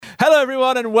Hello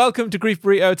everyone and welcome to Grief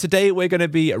Burrito. Today we're going to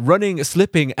be running,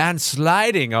 slipping and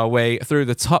sliding our way through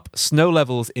the top snow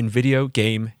levels in video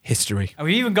game history. And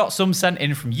we even got some sent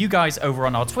in from you guys over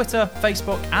on our Twitter,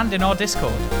 Facebook and in our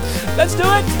Discord. Let's do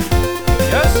it!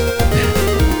 Yes!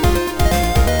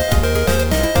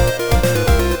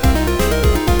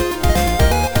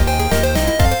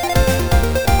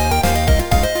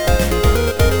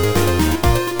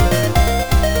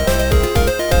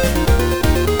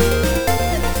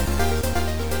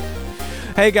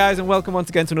 Hey guys, and welcome once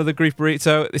again to another Grief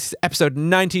Burrito. This is episode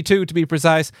 92 to be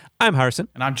precise. I'm Harrison.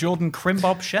 And I'm Jordan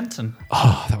Crimbob Shenton.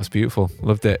 Oh, that was beautiful.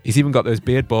 Loved it. He's even got those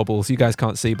beard baubles. You guys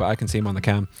can't see, but I can see him on the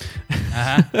cam.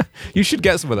 Uh-huh. You should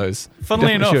get some of those.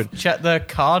 Funnily enough, should. check the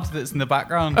card that's in the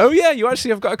background. Oh yeah, you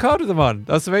actually have got a card with them on.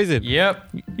 That's amazing.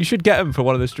 Yep. You should get them for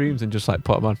one of the streams and just like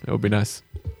put them on. It would be nice.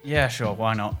 Yeah, sure.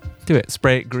 Why not? Do it.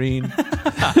 Spray it green.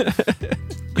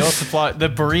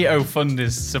 The burrito fund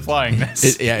is supplying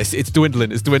this. It's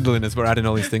dwindling. It's dwindling as we're adding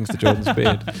all these things to Jordan's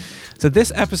beard. So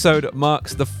this episode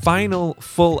marks the final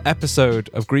full episode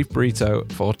of Grief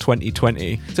Burrito for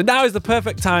 2020. So now is the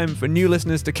perfect time for new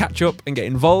listeners to catch up and get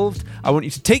involved. I want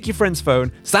you to take your friend's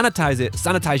phone, sanitize it,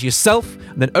 sanitize yourself,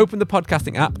 and then open the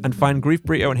podcasting app and find Grief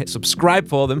Burrito and hit subscribe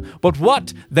for them. But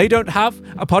what? They don't have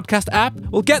a podcast app?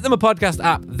 Well, get them a podcast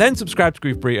app, then subscribe to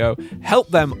Grief Burrito. Help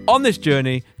them on this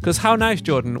journey, because how nice,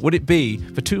 Jordan, would it be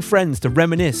for two friends to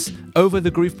reminisce over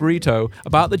the Grief Burrito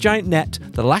about the giant net,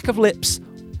 the lack of lips,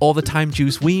 or the time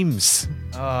juice weems?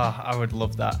 Oh, I would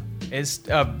love that. It's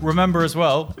remember as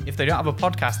well, if they don't have a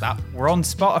podcast app, we're on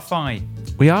Spotify.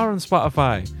 We are on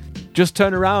Spotify. Just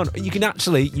turn around. You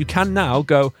can now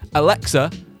go,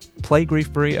 Alexa, play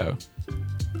Grief Burrito.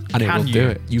 And it will do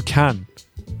it. You can.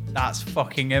 That's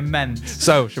fucking immense.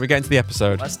 So, should we get into the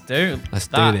episode? Let's do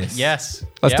this. Yes.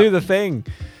 Let's do the thing.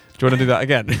 Do you want to do that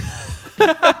again?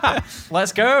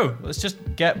 Let's go. Let's just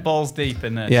get balls deep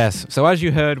in this. Yes. So as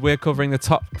you heard, we're covering the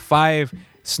top 5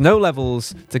 snow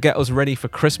levels to get us ready for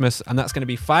Christmas. And that's going to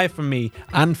be 5 from me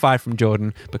and 5 from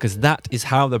Jordan, because that is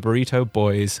how the Burrito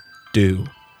Boys do.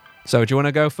 So do you want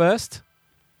to go first?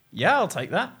 Yeah, I'll take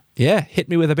that. Yeah. Hit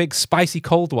me with a big spicy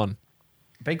cold one.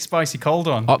 Big spicy cold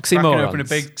one. Oxymorons. Cracking open a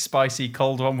big spicy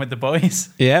cold one with the boys.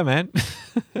 Yeah, man.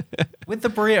 With the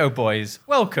Burrito Boys.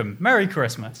 Welcome. Merry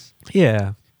Christmas.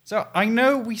 Yeah. So I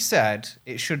know we said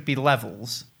it should be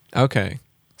levels. Okay.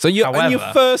 So on your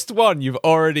first one, you've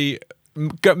already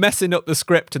got messing up the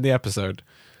script in the episode.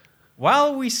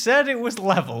 Well, we said it was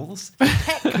levels.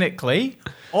 Technically,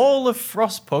 all of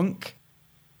Frostpunk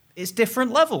is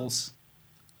different levels.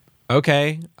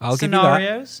 Okay, I'll give you that.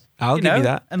 Scenarios. I'll give you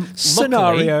that. And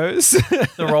scenarios.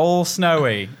 They're all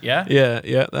snowy, yeah?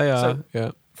 Yeah, they are. So,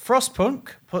 yeah. Frostpunk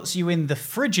puts you in the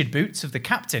frigid boots of the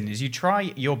captain as you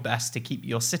try your best to keep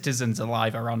your citizens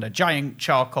alive around a giant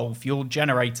charcoal-fueled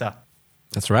generator.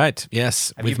 That's right,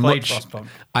 yes. Have you played Frostpunk?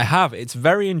 I have. It's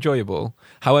very enjoyable.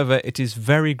 However, it is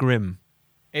very grim.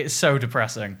 It's so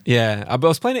depressing. Yeah, I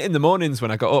was playing it in the mornings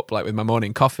when I got up, like with my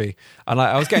morning coffee, and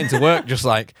I was getting to work just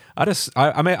like I just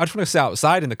want to sit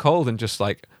outside in the cold and just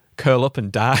like curl up and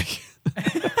die.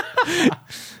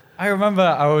 I remember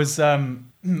I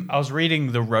was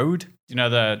reading The Road. You know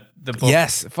the book.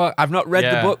 Yes, I've not read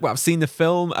the book, but I've seen the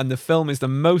film, and the film is the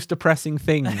most depressing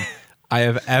thing I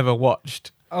have ever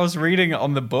watched. I was reading it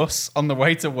on the bus on the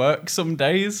way to work some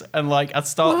days, and like I'd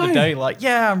start the day like,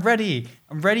 yeah, I'm ready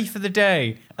for the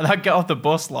day, and I'd get off the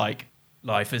bus like,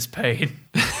 life is pain.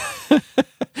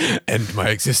 End my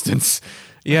existence.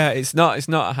 Yeah, it's not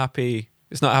a happy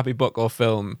book or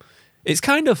film. It's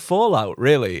kind of Fallout,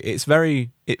 really. It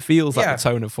feels like the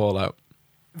tone of Fallout.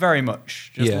 Very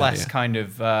much, just less kind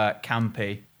of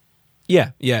campy.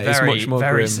 Yeah, it's much more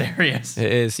very grim. Serious.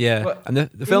 It is, yeah. But and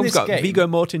the film's got game, Viggo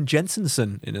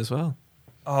Mortensen in as well.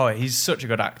 Oh, he's such a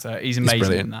good actor. He's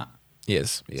amazing in that. He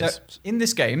is. So in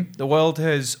this game, the world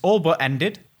has all but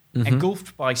ended.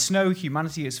 Engulfed by snow,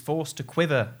 humanity is forced to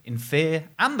quiver in fear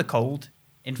and the cold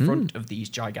in front of these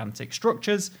gigantic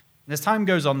structures. And as time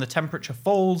goes on, the temperature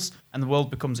falls and the world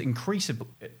becomes increasingly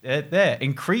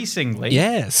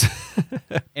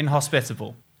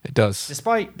inhospitable. It does.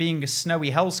 Despite being a snowy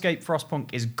hellscape,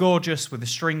 Frostpunk is gorgeous with a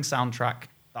string soundtrack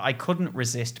that I couldn't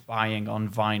resist buying on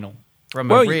vinyl from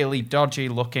a really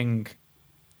dodgy-looking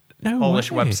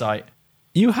Polish website.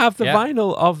 You have the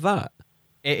vinyl of that?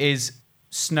 It is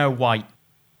snow white.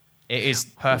 It is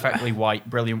perfectly white,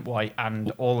 brilliant white,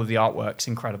 and all of the artwork's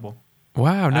incredible.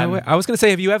 Wow, no way. I was going to say,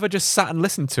 have you ever just sat and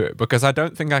listened to it? Because I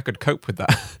don't think I could cope with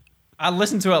that. I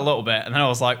listened to it a little bit, and then I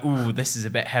was like, ooh, this is a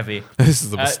bit heavy. This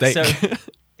is a mistake. So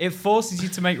it forces you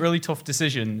to make really tough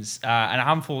decisions and a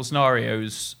handful of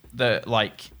scenarios that,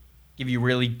 like, give you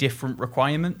really different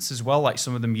requirements as well. Like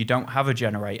some of them you don't have a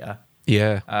generator,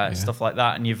 stuff like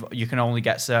that, and you can only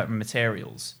get certain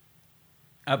materials.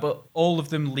 But all of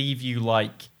them leave you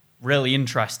like really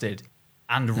interested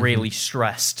and really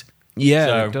stressed. Yeah,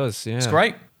 So, it does. Yeah, it's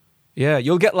great. Yeah,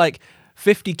 you'll get like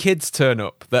 50 kids turn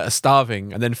up that are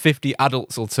starving, and then 50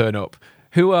 adults will turn up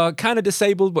who are kind of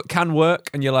disabled but can work,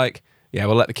 and you're like, yeah,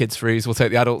 we'll let the kids freeze. We'll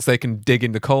take the adults. They can dig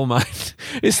in the coal mine.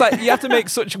 It's like you have to make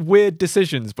such weird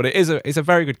decisions, but it's a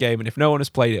very good game. And if no one has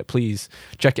played it, please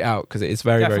check it out because it is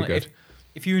very, Definitely. very good.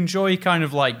 If you enjoy kind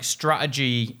of like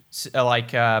strategy,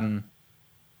 like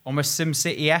almost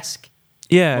SimCity-esque,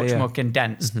 much more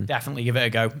condensed, definitely give it a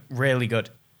go. Really good.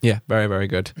 Yeah, very, very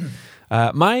good.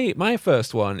 My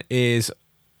first one is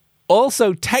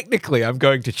also technically I'm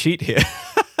going to cheat here.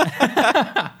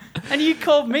 And you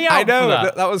called me out. I know, for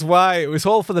that. that was why. It was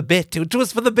all for the bit. It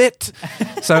was for the bit.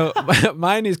 So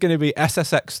mine is going to be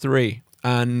SSX3.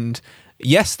 And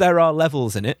yes, there are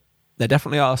levels in it. There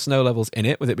definitely are snow levels in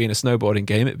it, with it being a snowboarding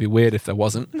game. It'd be weird if there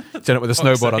wasn't. Turn up with a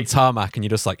snowboard on tarmac and you're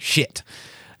just like, shit.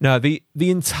 No, the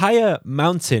entire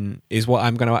mountain is what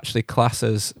I'm going to actually class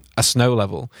as a snow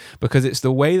level, because it's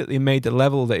the way that they made the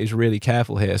level that is really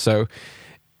careful here. So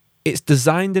it's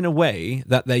designed in a way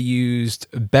that they used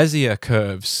Bezier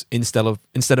curves instead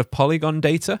of polygon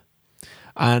data,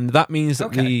 and that means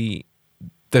that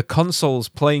the consoles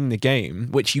playing the game,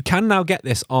 which you can now get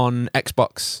this on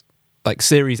Xbox, like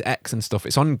Series X and stuff. I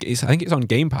think it's on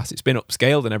Game Pass. It's been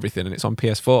upscaled and everything, and it's on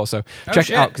PS4. So check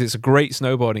it out because it's a great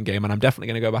snowboarding game, and I'm definitely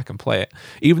going to go back and play it.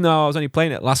 Even though I was only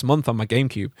playing it last month on my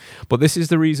GameCube, but this is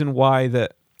the reason why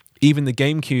that even the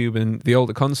GameCube and the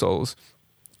older consoles,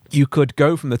 you could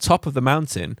go from the top of the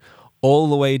mountain all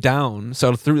the way down.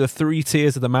 So through the 3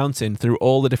 tiers of the mountain, through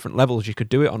all the different levels, you could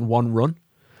do it on one run.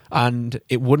 And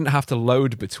it wouldn't have to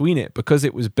load between it because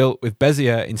it was built with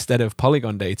Bezier instead of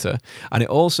polygon data. And it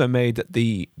also made that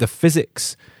the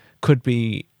physics could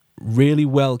be really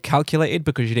well calculated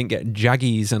because you didn't get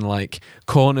jaggies and like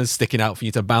corners sticking out for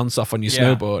you to bounce off on your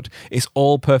snowboard. It's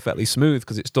all perfectly smooth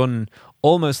because it's done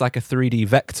almost like a 3D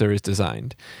vector is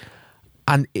designed.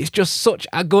 And it's just such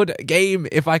a good game.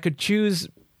 If I could choose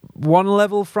one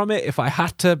level from it, if I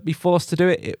had to be forced to do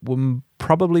it, it would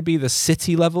probably be the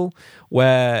city level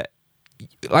where,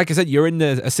 like I said, you're in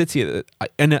a city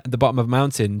at the bottom of a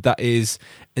mountain that is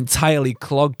entirely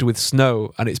clogged with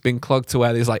snow, and it's been clogged to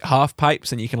where there's like half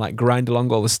pipes and you can like grind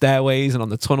along all the stairways and on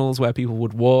the tunnels where people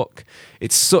would walk.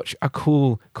 It's such a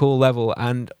cool level.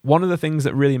 And one of the things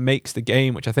that really makes the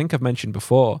game, which I think I've mentioned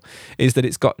before, is that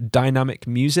it's got dynamic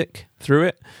music through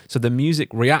it. So the music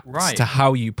reacts to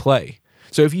how you play.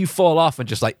 So if you fall off and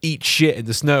just like eat shit in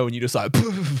the snow and you just like,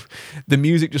 poof, the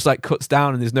music just like cuts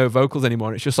down and there's no vocals anymore.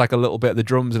 And it's just like a little bit of the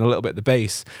drums and a little bit of the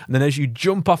bass. And then as you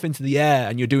jump off into the air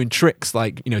and you're doing tricks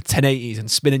like, 1080s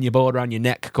and spinning your board around your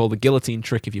neck, called the guillotine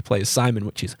trick if you play as Simon,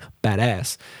 which is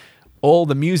badass, all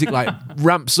the music like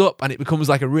ramps up and it becomes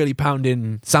like a really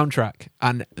pounding soundtrack.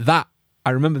 And that, I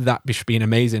remember that being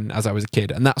amazing as I was a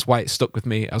kid. And that's why it stuck with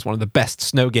me as one of the best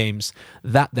snow games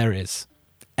that there is.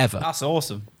 Ever. That's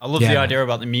awesome. I love the idea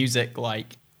about the music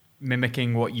like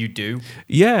mimicking what you do.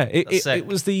 Yeah, it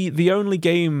was the only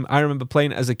game I remember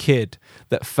playing as a kid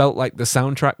that felt like the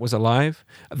soundtrack was alive.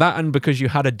 That, and because you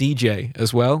had a DJ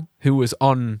as well who was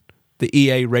on the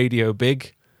EA radio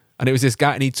big, and it was this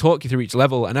guy and he'd talk you through each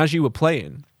level, and as you were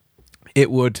playing it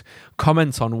would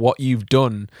comment on what you've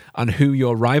done and who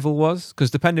your rival was, because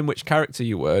depending which character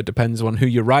you were depends on who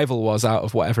your rival was out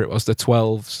of whatever it was, the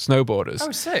 12 snowboarders.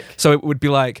 Oh, sick. So it would be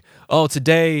like, oh,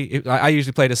 today I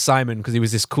usually played as Simon because he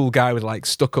was this cool guy with like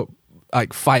stuck up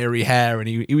like fiery hair, and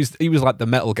he was like the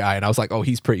metal guy, and I was like, oh,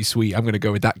 he's pretty sweet, I'm gonna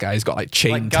go with that guy. He's got like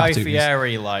chain like Guy tattoos.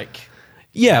 Fieri, like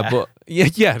but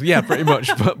pretty much,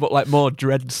 but like more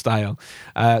Dread style.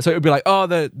 So it would be like, oh,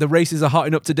 the races are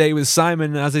hotting up today with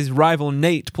Simon as his rival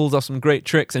Nate pulls off some great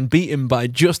tricks and beat him by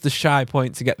just a shy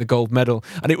point to get the gold medal.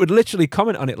 And it would literally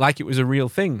comment on it like it was a real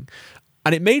thing.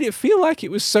 And it made it feel like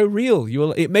it was so real.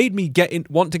 It made me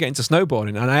want to get into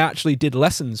snowboarding, and I actually did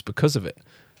lessons because of it.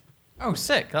 Oh,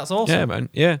 sick! That's awesome. Yeah, man.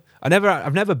 Yeah,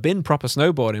 I've never been proper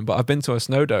snowboarding, but I've been to a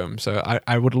snow dome, so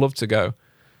I would love to go.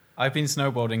 I've been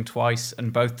snowboarding twice,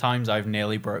 and both times I've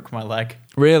nearly broke my leg.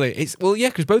 Really?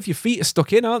 Because both your feet are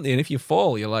stuck in, aren't they? And if you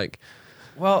fall, you're like...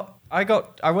 Well, I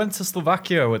went to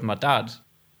Slovakia with my dad.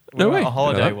 No way. On a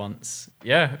holiday once.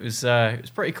 Yeah, it was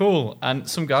pretty cool. And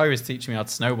some guy was teaching me how to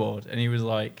snowboard, and he was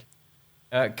like,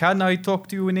 "Can I talk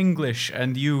to you in English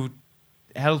and you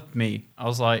help me?" I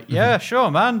was like, "Yeah,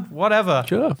 sure, man, whatever."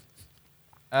 Sure.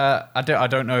 I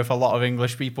don't know if a lot of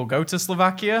English people go to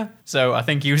Slovakia, so I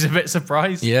think he was a bit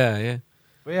surprised. Yeah.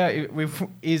 But yeah,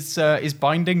 his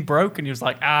binding broke, and he was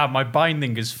like, my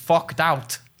binding is fucked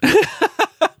out.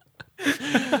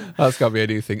 That's got to be a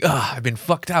new thing. I've been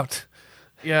fucked out.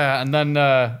 Yeah, and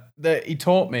then he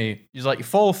taught me. He's like, you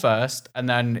fall first, and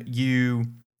then you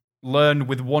learn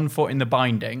with one foot in the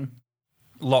binding,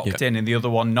 locked in, and the other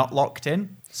one not locked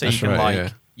in. So That's you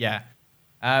can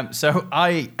right, So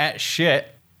I ate shit,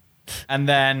 and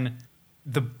then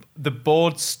the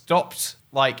board stopped,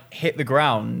 like hit the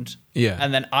ground. Yeah.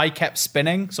 And then I kept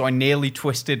spinning, so I nearly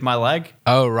twisted my leg.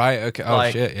 Oh, right. Okay. Oh,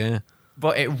 Like, shit. Yeah.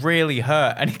 But it really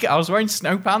hurt. And I was wearing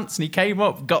snow pants, and he came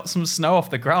up, got some snow off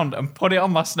the ground, and put it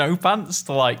on my snow pants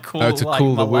to like cool, Oh, to like,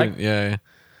 cool my the leg. wound. Yeah.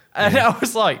 And I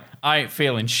was like, I ain't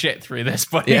feeling shit through this,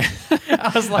 buddy. Yeah.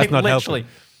 I was like, not literally.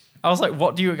 I was like,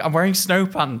 what do you... I'm wearing snow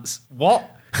pants. What?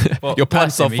 But Your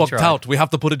pants bless are him, he fucked tried. out. We have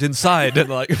to put it inside and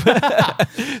like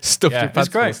stuff Yeah, your it was pants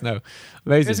full great. of snow.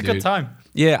 Amazing. It was a dude. good time.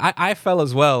 Yeah, I fell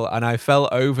as well, and I fell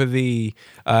over the.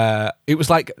 It was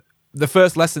like the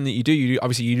first lesson that you do.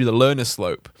 Obviously you do the learner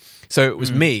slope. So it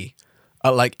was me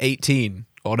at like 18,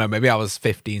 or no, maybe I was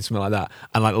 15, something like that,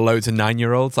 and like loads of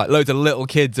 9-year-olds, like loads of little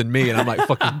kids, and me, and I'm like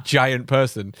fucking giant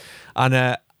person,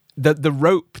 and the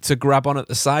rope to grab on at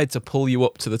the side to pull you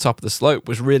up to the top of the slope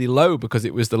was really low because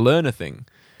it was the learner thing.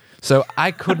 So I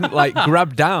couldn't like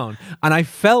grab down, and I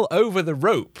fell over the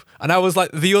rope, and I was like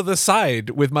the other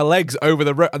side with my legs over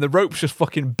the rope, and the rope's just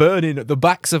fucking burning at the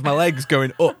backs of my legs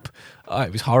going up. Oh,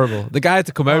 it was horrible. The guy had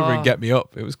to come over and get me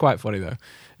up. It was quite funny though.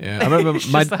 Yeah, I remember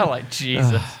Just that, like,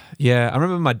 Jesus. yeah, I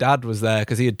remember my dad was there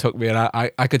because he had took me, and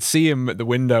I could see him at the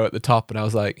window at the top, and I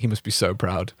was like, he must be so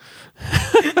proud.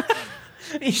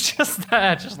 He's just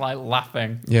there, just like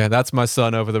laughing. Yeah, that's my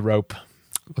son over the rope.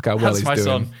 Look how well That's he's my doing.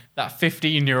 son, that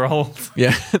 15-year-old.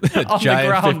 Yeah, On the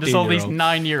ground as all these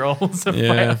 15-year-old. 9-year-olds are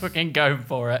Yeah. fucking going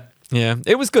for it. Yeah,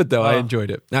 it was good though. I Oh. enjoyed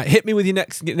it. Now, hit me with your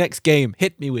next game.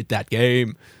 Hit me with that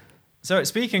game. So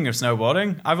speaking of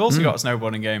snowboarding, I've also got a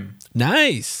snowboarding game.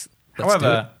 Nice. Let's do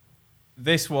However,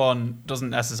 this one doesn't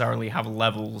necessarily have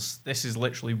levels. This is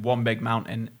literally one big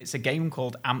mountain. It's a game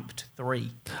called Amped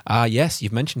 3. it. Yes,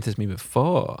 you've mentioned this to me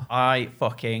before. I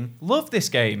fucking love this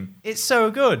game. It's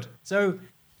so good. So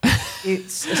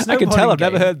it's a snowboarding I can tell. I've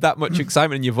never game. heard that much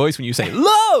excitement in your voice when you say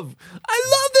 "love." I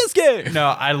love this game. No,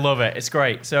 I love it. It's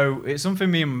great. So it's something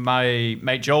me and my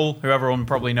mate Joel, who everyone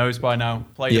probably knows by now,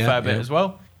 played a fair bit as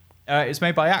well. It's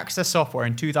made by Access Software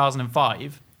in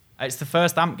 2005. It's the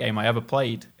first AMP game I ever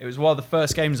played. It was one of the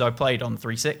first games I played on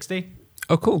 360.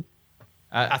 Oh, cool.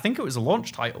 I think it was a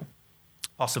launch title,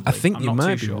 possibly. I think I'm you not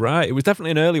might too be sure. right. It was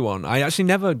definitely an early one. I actually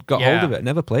never got hold of it.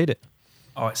 Never played it.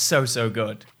 Oh, it's so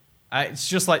good. It's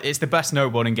just like, it's the best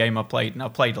snowboarding game I've played. And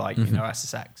I've played like,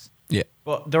 SSX. Yeah.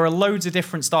 But there are loads of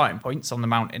different starting points on the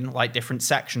mountain, like different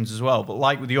sections as well. But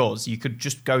like with yours, you could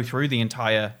just go through the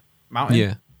entire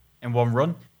mountain in one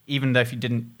run. Even if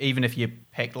you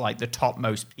pick like the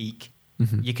topmost peak,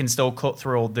 you can still cut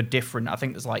through all the different. I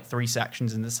think there's like 3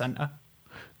 sections in the center.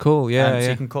 Cool. Yeah.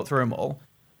 So you can cut through them all.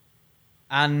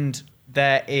 And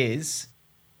there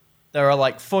are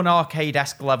like fun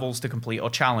arcade-esque levels to complete or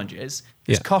challenges.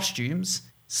 There's costumes,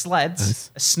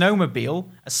 sleds, a snowmobile,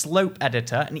 a slope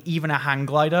editor, and even a hang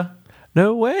glider.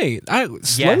 No way. Slope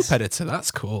Yes. editor.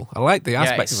 That's cool. I like the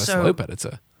aspect of it's a so- slope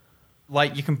editor.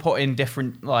 Like you can put in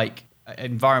different like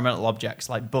environmental objects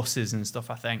like buses and stuff,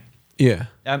 I think. Yeah.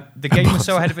 The game was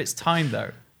so ahead of its time,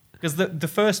 though, because the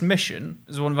first mission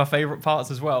is one of my favorite parts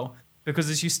as well. Because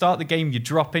as you start the game, you're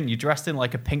dressed in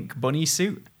like a pink bunny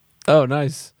suit, Oh,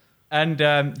 nice. and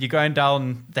you're going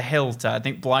down the hill to, I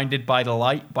think, Blinded by the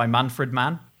Light by Manfred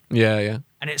Mann, Yeah.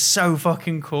 and it's so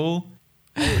fucking cool.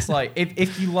 And it's like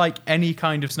if you like any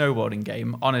kind of snowboarding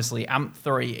game, honestly, Amp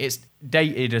 3, it's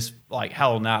dated as like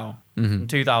hell now, from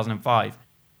 2005,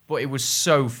 but it was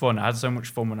so fun. I had so much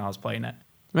fun when I was playing it.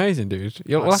 Amazing, dude.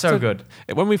 It's so good.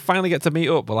 When we finally get to meet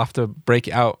up, we'll have to break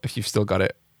it out if you've still got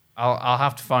it. I'll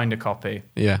have to find a copy.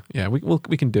 Yeah.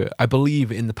 We can do it. I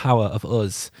believe in the power of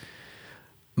us.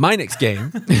 My next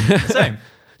game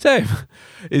Same.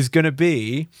 is going to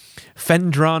be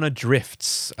Phendrana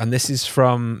Drifts, and this is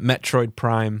from Metroid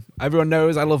Prime. Everyone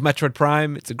knows I love Metroid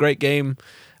Prime. It's a great game.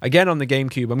 Again, on the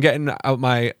GameCube. I'm getting out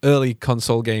my early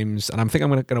console games, and I think I'm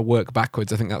going to work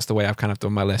backwards. I think that's the way I've kind of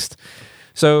done my list.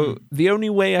 So the only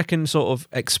way I can sort of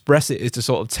express it is to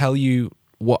sort of tell you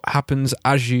what happens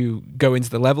as you go into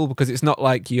the level, because it's not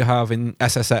like you have in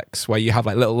SSX where you have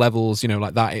like little levels,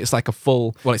 like that. It's like a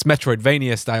full, well, it's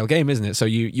Metroidvania style game, isn't it? So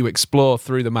you explore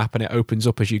through the map and it opens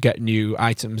up as you get new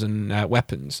items and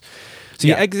weapons. So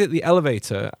you exit the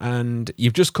elevator and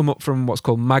you've just come up from what's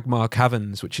called Magmar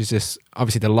Caverns, which is this,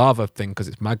 obviously the lava thing because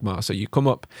it's magma. So you come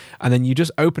up and then you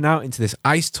just open out into this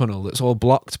ice tunnel that's all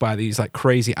blocked by these like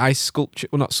crazy ice sculpture.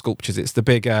 Well, not sculptures. It's the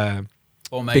big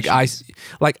ice,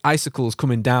 like icicles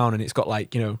coming down, and it's got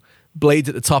like, blades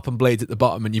at the top and blades at the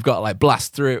bottom, and you've got to like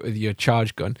blast through it with your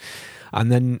charge gun.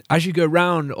 And then as you go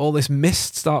around, all this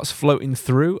mist starts floating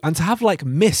through, and to have like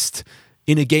mist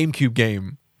in a GameCube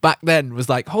game back then was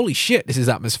like, holy shit, this is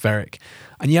atmospheric.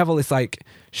 And you have all this like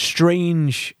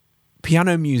strange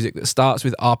piano music that starts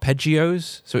with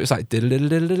arpeggios. So it's like,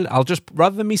 I'll just,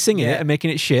 rather than me singing it and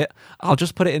making it shit, I'll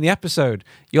just put it in the episode.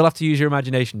 You'll have to use your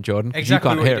imagination, Jordan. Exactly you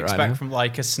can't what hear you'd it right expect now. from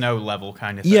like a snow level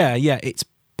kind of thing. Yeah, it's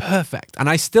perfect. And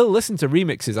I still listen to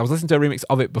remixes. I was listening to a remix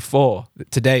of it before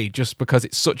today just because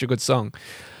it's such a good song.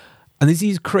 And there's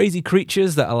these crazy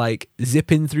creatures that are like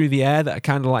zipping through the air that are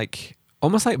kind of like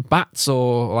almost like bats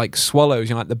or like swallows,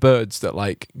 like the birds that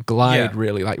like glide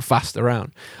really like fast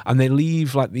around. And they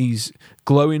leave like these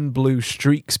glowing blue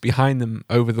streaks behind them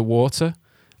over the water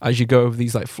as you go over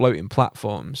these like floating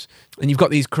platforms. And you've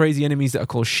got these crazy enemies that are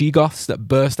called Sheegoths that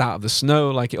burst out of the snow.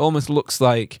 Like it almost looks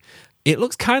like, it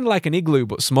looks kind of like an igloo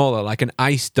but smaller, like an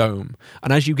ice dome.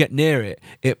 And as you get near it,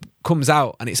 it comes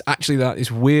out and it's actually like this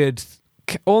weird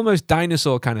almost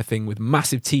dinosaur kind of thing with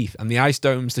massive teeth, and the ice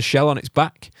dome's the shell on its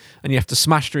back, and you have to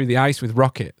smash through the ice with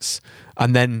rockets,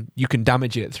 and then you can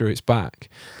damage it through its back.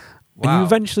 Wow. And you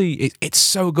eventually, it's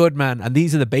so good, man. And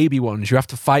these are the baby ones. You have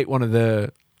to fight one of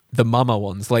the mama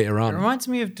ones later on. It reminds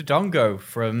me of Dodongo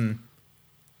from...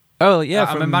 Oh, yeah.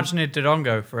 I'm imagining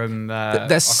Dodongo from...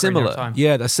 they're similar.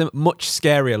 Yeah, they're much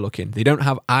scarier looking. They don't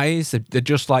have eyes. They're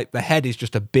just like, the head is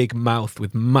just a big mouth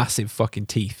with massive fucking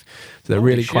teeth. So they're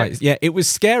really quite... Yeah, it was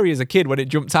scary as a kid when it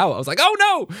jumped out. I was like, oh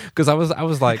no! Because I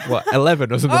was like, what,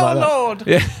 11 or something like that. Oh, Lord!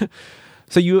 Yeah.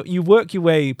 So you work your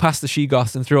way past the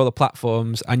Sheegoths and through all the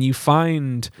platforms, and you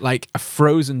find like a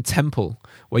frozen temple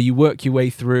where you work your way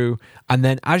through, and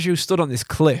then as you stood on this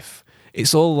cliff,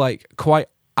 it's all like quite...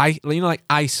 like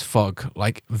ice fog,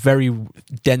 like very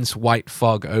dense white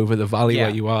fog over the valley where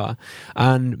you are.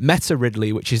 And Meta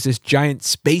Ridley, which is this giant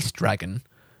space dragon,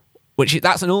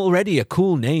 that's already a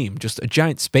cool name, just a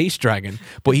giant space dragon,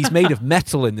 but he's made of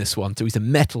metal in this one, so he's a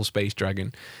metal space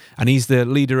dragon. And he's the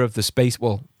leader of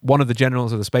the one of the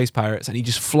generals of the space pirates, and he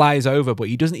just flies over, but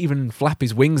he doesn't even flap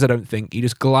his wings, I don't think. He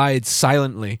just glides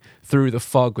silently through the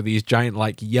fog with these giant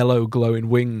like yellow glowing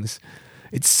wings.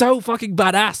 It's so fucking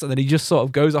badass. And then he just sort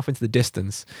of goes off into the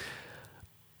distance.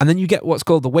 And then you get what's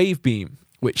called the wave beam,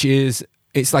 which is,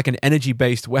 it's like an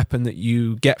energy-based weapon that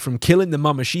you get from killing the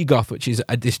Mama Sheegoth, which is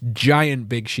this giant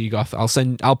big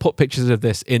Sheegoth. I'll put pictures of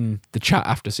this in the chat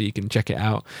after so you can check it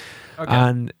out. Okay.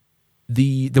 And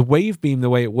the wave beam, the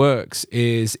way it works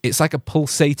is it's like a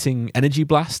pulsating energy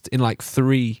blast in like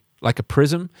like a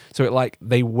prism. So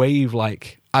they wave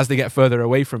like as they get further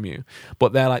away from you,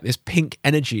 but they're like this pink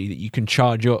energy that you can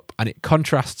charge up, and it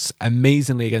contrasts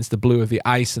amazingly against the blue of the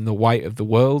ice and the white of the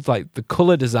world. Like the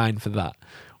color design for that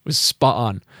was spot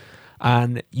on.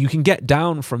 And you can get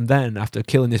down from then, after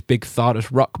killing this big Thardos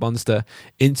rock monster,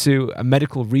 into a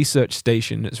medical research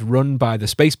station that's run by the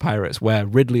space pirates, where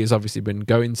Ridley has obviously been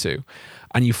going to.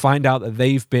 And you find out that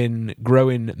they've been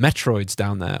growing Metroids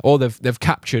down there, or they've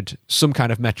captured some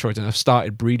kind of Metroids and have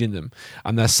started breeding them.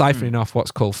 And they're siphoning off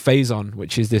what's called Phazon,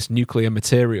 which is this nuclear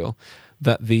material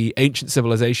that the ancient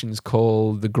civilizations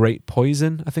call the Great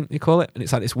Poison, I think they call it. And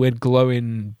it's like this weird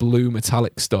glowing blue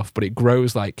metallic stuff, but it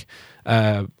grows like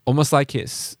almost like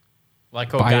it's...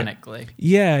 Like organically.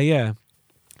 Yeah.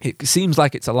 It seems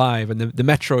like it's alive, and the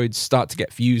Metroids start to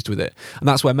get fused with it. And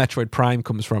that's where Metroid Prime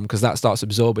comes from, because that starts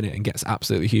absorbing it and gets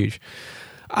absolutely huge.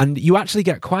 And you actually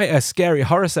get quite a scary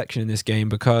horror section in this game,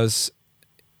 because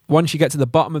once you get to the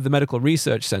bottom of the medical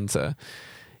research center,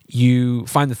 you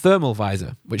find the thermal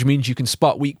visor, which means you can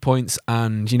spot weak points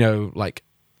and,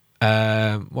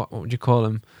 what would you call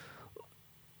them?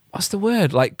 What's the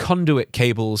word? Like conduit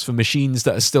cables for machines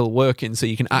that are still working, so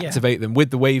you can activate them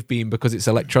with the wave beam, because it's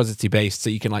electricity based, so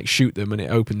you can like shoot them and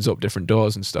it opens up different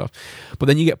doors and stuff. But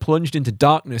then you get plunged into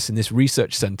darkness in this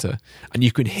research center, and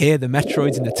you can hear the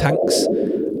Metroids in the tanks,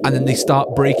 and then they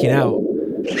start breaking out.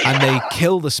 And they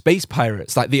kill the space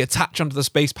pirates. Like, they attach onto the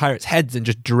space pirates' heads and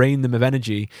just drain them of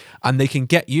energy. And they can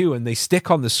get you, and they stick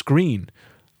on the screen.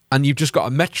 And you've just got a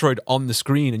Metroid on the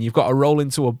screen, and you've got to roll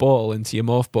into a ball, into your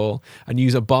morph ball, and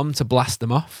use a bomb to blast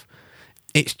them off.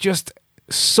 It's just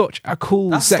such a cool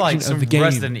That's section like of some the game.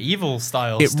 Resident Evil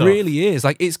style It stuff. really is.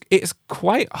 Like it's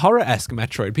quite horror-esque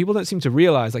Metroid. People don't seem to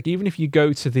realize, like, even if you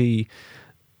go to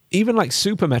even like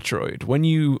Super Metroid, when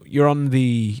you're on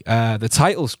the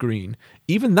title screen,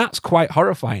 even that's quite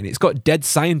horrifying. It's got dead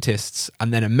scientists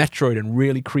and then a Metroid and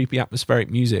really creepy atmospheric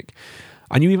music.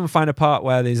 And you even find a part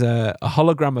where there's a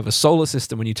hologram of a solar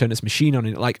system when you turn this machine on,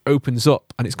 and it like opens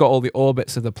up and it's got all the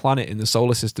orbits of the planet in the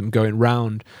solar system going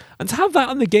round. And to have that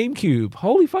on the GameCube,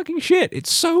 holy fucking shit,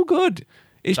 it's so good.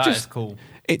 It's That just is cool.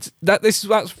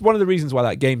 That's one of the reasons why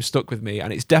that game stuck with me,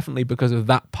 and it's definitely because of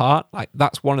that part. Like,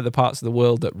 that's one of the parts of the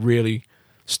world that really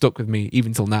stuck with me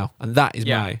even till now, and that is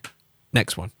my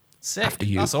next one. Sick. After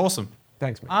you. That's awesome.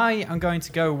 Thanks, man. I am going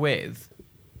to go with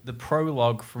the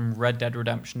prologue from Red Dead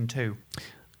Redemption 2.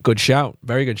 Good shout.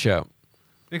 Very good shout.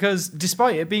 Because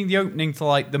despite it being the opening to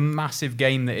like the massive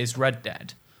game that is Red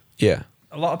Dead, Yeah.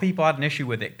 a lot of people had an issue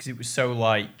with it because it was so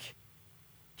like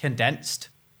condensed.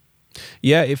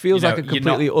 Yeah, it feels You know, like a you're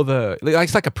completely other... Like,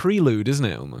 it's like a prelude, isn't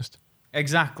it, almost?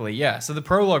 Exactly, yeah. So the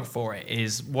prologue for it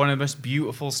is one of the most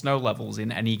beautiful snow levels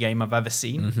in any game I've ever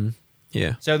seen. Mm-hmm.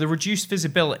 Yeah. So the reduced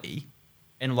visibility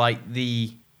and like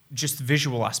the just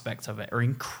visual aspect of it are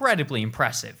incredibly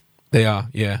impressive. They are,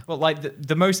 yeah. But like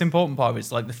the most important part of it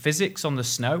is like the physics on the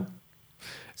snow.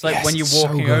 It's like Yes, when you're it's so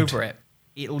walking good. over it,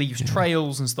 it leaves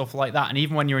trails and stuff like that. And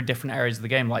even when you're in different areas of the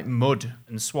game, like mud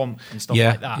and swamp and stuff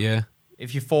Yeah, like that, yeah.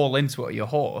 if you fall into it or your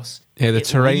horse, Yeah, the it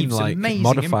terrain, leaves like, amazing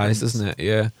modifies, imprints. doesn't it?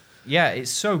 Yeah. Yeah, it's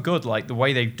so good, like the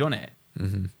way they've done it.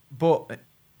 Mm-hmm. But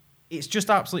it's just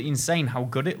absolutely insane how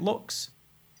good it looks.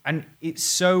 And it's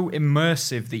so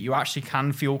immersive that you actually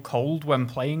can feel cold when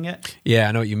playing it. Yeah,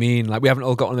 I know what you mean. Like, we haven't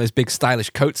all got one of those big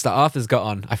stylish coats that Arthur's got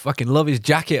on. I fucking love his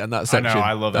jacket and that section.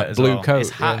 I love that it as blue well. coat.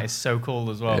 His hat yeah. is so cool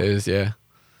as well. It is, yeah.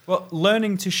 Well,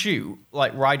 learning to shoot,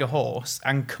 like ride a horse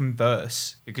and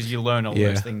converse, because you learn all Yeah.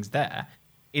 those things there,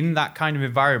 in that kind of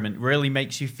environment really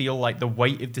makes you feel like the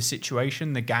weight of the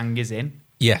situation the gang is in.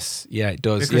 Yes, yeah, it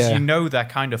does. Because yeah. you know they're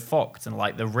kind of fucked and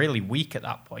like they're really weak at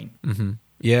that point. Mm-hmm.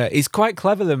 Yeah, it's quite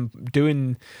clever them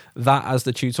doing that as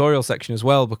the tutorial section as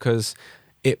well, because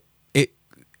it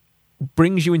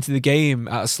brings you into the game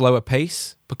at a slower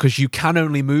pace because you can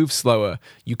only move slower.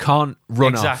 You can't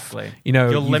run Exactly. off. You know,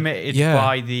 you're limited yeah.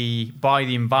 by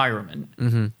the environment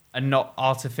and not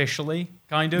artificially,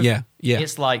 kind of. Yeah, yeah.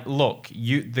 It's like, look,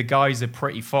 the guys are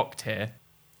pretty fucked here.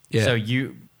 Yeah. So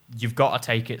you've got to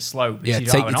take it slow. Because Yeah, you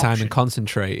don't take have your an time option. and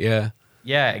concentrate. Yeah.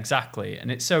 Yeah, exactly.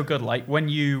 And it's so good. Like when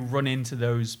you run into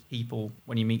those people,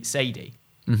 when you meet Sadie,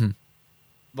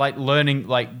 like learning,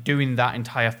 like doing that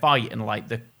entire fight and like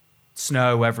the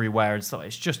snow everywhere and stuff,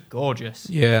 it's just gorgeous.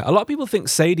 Yeah, a lot of people think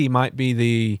Sadie might be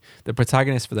the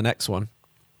protagonist for the next one.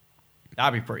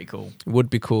 That'd be pretty cool. It would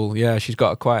be cool. Yeah, she's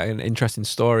got quite an interesting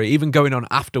story. Even going on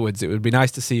afterwards, it would be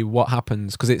nice to see what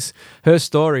happens because her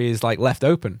story is like left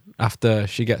open after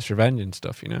she gets revenge and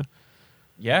stuff. You know.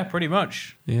 Yeah, pretty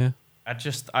much. Yeah, I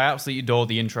absolutely adore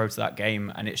the intro to that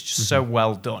game, and it's just so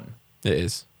well done. it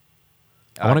is.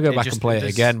 I want to go It back just- and play it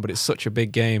there's- again, but it's such a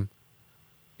big game.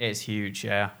 It's huge,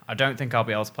 yeah. I don't think I'll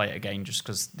be able to play it again just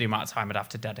because the amount of time I'd have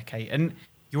to dedicate. And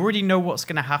you already know what's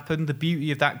going to happen. The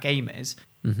beauty of that game is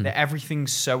that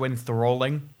everything's so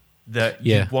enthralling that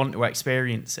Yeah. you want to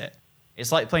experience it.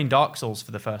 It's like playing Dark Souls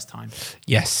for the first time.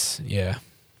 Yes, yeah.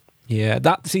 Yeah,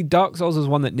 Dark Souls is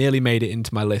one that nearly made it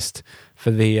into my list for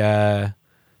the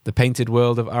Painted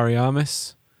World of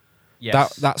Ariamis.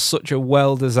 Yes. That's such a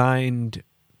well-designed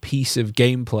piece of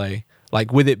gameplay.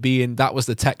 Like with it being, that was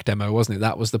the tech demo, wasn't it?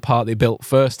 That was the part they built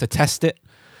first to test it.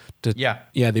 Yeah.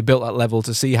 Yeah, they built that level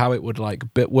to see how it would like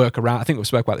work around. I think we've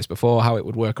spoke about this before, how it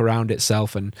would work around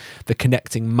itself and the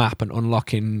connecting map and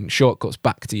unlocking shortcuts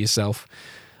back to yourself,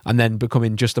 and then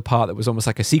becoming just a part that was almost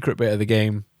like a secret bit of the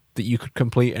game that you could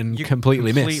complete and You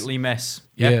completely miss.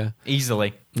 Yeah.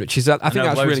 Easily. Which is, I think know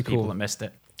that's loads really of people cool. that missed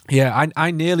it. Yeah,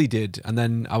 I nearly did, and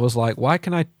then I was like,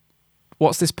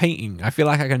 what's this painting? I feel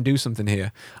like I can do something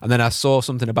here. And then I saw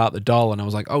something about the doll and I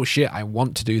was like, oh shit, I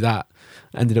want to do that.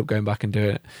 Ended up going back and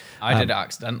doing it. I did it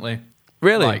accidentally.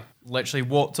 Really? Like, literally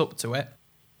walked up to it.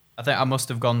 I think I must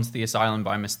have gone to the asylum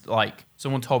by mistake. Like,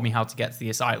 someone told me how to get to the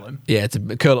asylum. Yeah,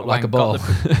 to curl up like a ball.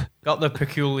 Got the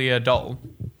peculiar doll.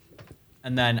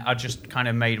 And then I just kind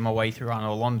of made my way through Anne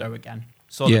Orlando again.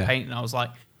 Saw Yeah. the paint and I was like,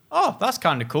 oh, that's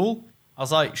kind of cool. I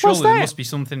was like, surely there that? must be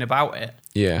something about it.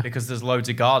 Yeah. Because there's loads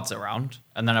of guards around.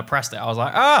 And then I pressed it. I was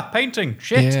like, painting.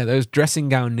 Shit. Yeah, those dressing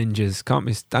gown ninjas. Can't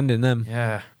be standing them.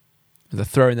 Yeah. They're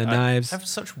throwing their They knives. have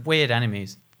such weird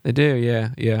enemies. They do, yeah,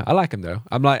 yeah. I like them though.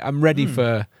 I'm ready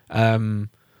for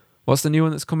what's the new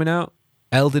one that's coming out?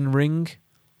 Elden Ring.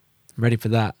 I'm ready for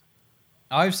that.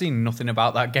 I've seen nothing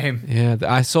about that game. Yeah,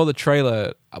 I saw the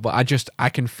trailer, but I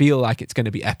can feel like it's going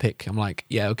to be epic. I'm like,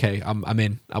 yeah, okay, I'm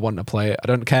in. I want to play it. I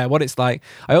don't care what it's like.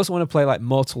 I also want to play like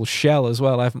Mortal Shell as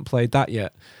well. I haven't played that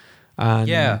yet. And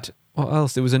Yeah. what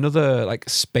else? There was another like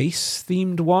space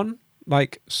themed one,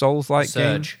 like Souls-like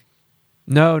game. Surge.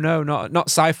 No, not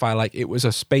sci-fi. Like it was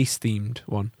a space themed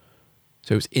one,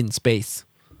 so it was in space.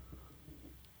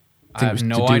 I think it have was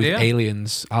no to do idea. with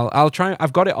aliens. I'll try.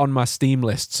 I've got it on my Steam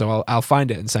list, so I'll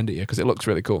find it and send it to you because it looks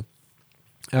really cool.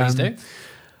 Please do.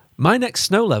 My next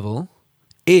snow level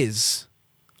is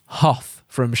Hoth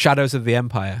from Shadows of the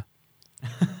Empire.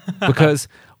 Because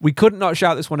we couldn't not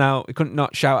shout this one out. We couldn't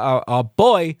not shout out our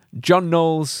boy, John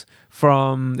Knowles,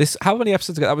 from this. How many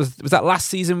episodes ago? Was that last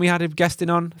season we had him guesting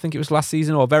on? I think it was last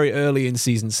season or very early in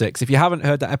season 6. If you haven't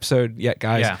heard that episode yet,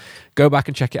 guys, go back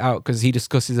and check it out because he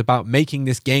discusses about making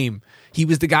this game. He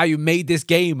was the guy who made this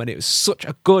game, and it was such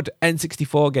a good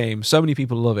N64 game. So many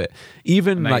people love it.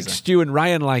 Even Amazing. like Stu and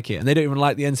Ryan like it, and they don't even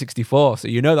like the N64. So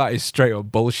you know that is straight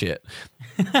up bullshit.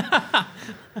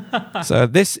 So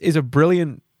this is a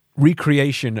brilliant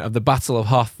recreation of the Battle of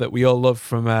Hoth that we all love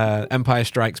from Empire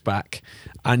Strikes Back,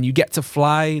 and you get to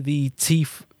fly the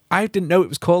I didn't know it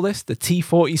was called this, the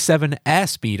T-47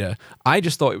 Airspeeder. I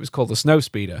just thought it was called the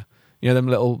Snowspeeder. You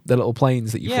know, the little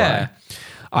planes that you fly.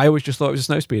 I always just thought it was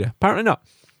a Snowspeeder. Apparently not.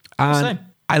 And Same.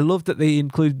 I love that they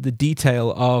included the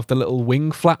detail of the little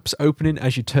wing flaps opening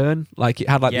as you turn. Like it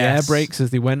had like the air brakes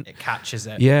as they went. It catches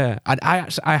it. Yeah, and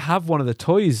I have one of the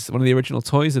toys, one of the original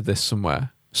toys of this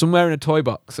somewhere in a toy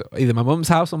box, either my mum's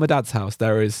house or my dad's house.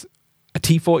 There is a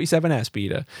T-47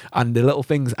 Airspeeder, and the little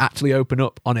things actually open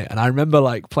up on it. And I remember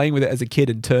like playing with it as a kid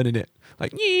and turning it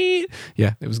like,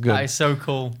 yeah, it was good. That is so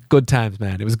cool. Good times,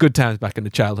 man. It was good times back in the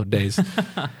childhood days.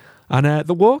 And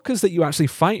the walkers that you actually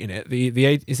fight in it,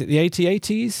 is it the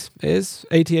AT-ATs?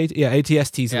 AT-AT? Yeah,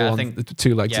 AT-STs are the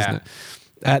two legs, isn't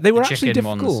it? They were actually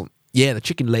difficult. Ones. Yeah, the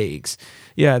chicken legs.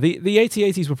 Yeah, the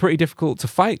AT-ATs were pretty difficult to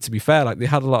fight, to be fair. Like, they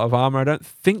had a lot of armor. I don't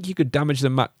think you could damage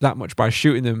them that much by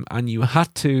shooting them, and you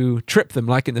had to trip them,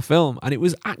 like in the film. And it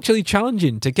was actually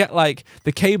challenging to get, like,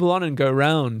 the cable on and go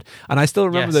round. And I still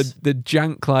remember the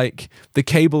jank, like, the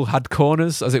cable had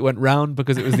corners as it went round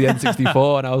because it was the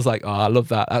N64, and I was like, oh, I love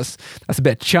that. That's a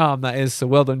bit of charm, that is. So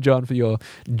well done, John, for your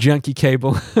janky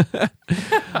cable.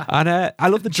 And I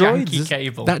love the droids. Janky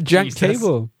cable. That jank Jesus.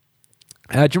 cable.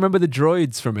 Do you remember the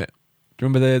droids from it? Do you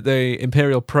remember the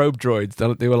Imperial probe droids?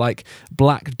 They were like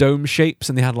black dome shapes,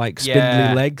 and they had like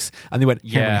spindly legs, and they went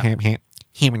ham. They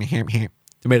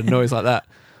made a noise like that.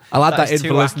 I'll add that in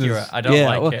for listeners. Accurate. I don't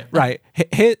like it. Right.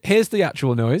 Here's the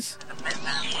actual noise.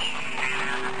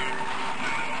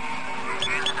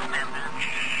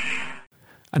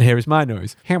 And here is my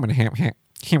noise.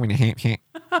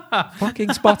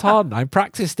 Fucking spot on. I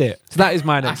practiced it. So that is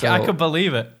my next level. I could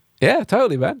believe it. Yeah,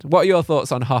 totally, man. What are your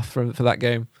thoughts on Hoth for that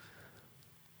game?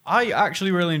 I actually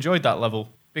really enjoyed that level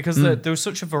because there was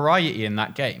such a variety in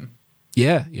that game.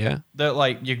 Yeah. That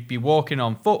like you'd be walking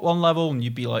on foot one level and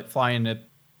you'd be like flying a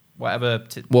whatever.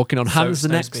 Walking on hands the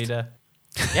next. Speeder.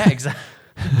 Yeah, exactly.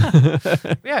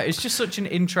 Yeah, it's just such an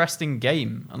interesting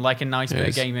game and like a nice bit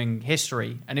of gaming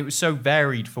history, and it was so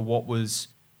varied for what was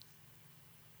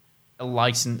a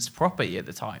licensed property at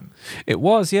the time. It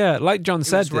was, yeah. Like John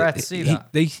said, was rare to see that.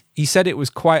 He said it was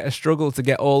quite a struggle to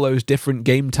get all those different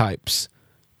game types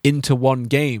into one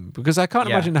game, because I can't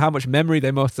imagine how much memory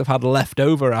they must have had left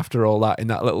over after all that in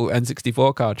that little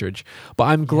N64 cartridge. But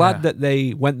I'm glad that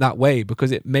they went that way,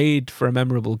 because it made for a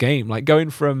memorable game. Like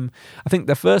going from, I think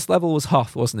the first level was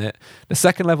Hoth, wasn't it? The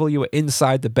second level you were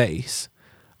inside the base,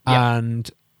 and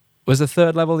was the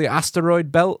third level the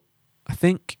asteroid belt, I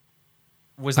think?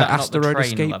 Was that not the train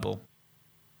escape level?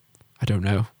 I don't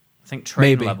know. I think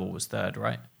train level was third,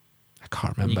 right? I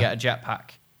can't remember. And you get a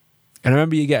jetpack. And I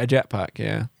remember you get a jetpack,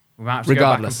 yeah. We might have to go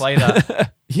back and play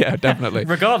that. Yeah, definitely.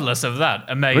 Regardless of that,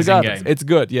 amazing game. It's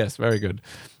good, yes, very good.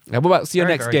 What about your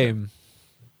next game?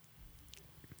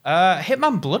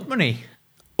 Hitman Blood Money.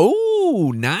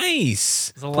 Oh,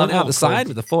 nice. Pulling out the side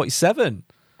with the 47.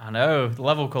 I know. The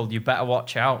level called You Better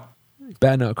Watch Out.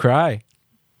 Better not cry.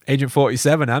 Agent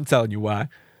 47, I'm telling you why.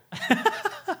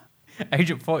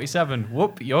 Agent 47,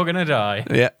 whoop, you're going to die.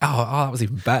 Yeah. Oh, that was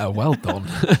even better. Well done.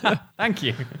 Thank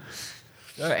you.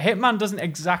 Hitman doesn't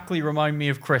exactly remind me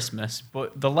of Christmas,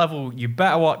 but the level You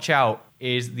Better Watch Out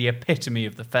is the epitome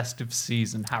of the festive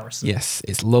season, Harrison. Yes,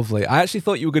 it's lovely. I actually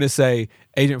thought you were going to say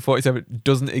Agent 47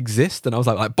 doesn't exist, and I was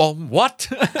like, bomb, what?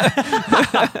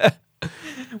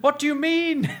 What do you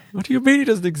mean? What do you mean he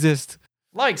doesn't exist?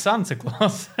 Like Santa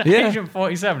Claus, Yeah. Agent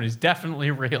 47 is definitely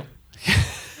real.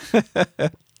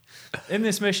 In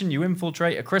this mission, you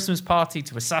infiltrate a Christmas party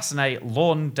to assassinate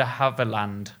Lorne de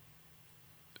Havilland.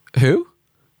 Who?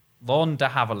 Lorne de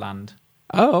Havilland.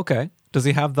 Oh, okay. Does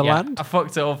he have the land? I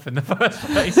fucked it up in the first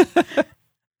place.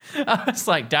 I was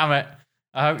like, damn it.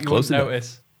 I hope you won't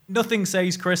notice. Nothing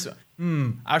says Christmas.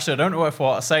 Actually, I don't know if I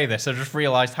want to say this. I just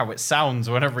realised how it sounds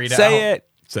when I read it out.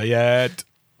 Say it.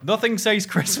 Nothing says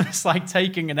Christmas like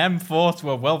taking an M4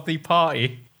 to a wealthy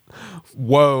party.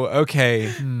 Whoa, okay.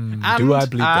 And do I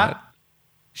believe that?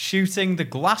 Shooting the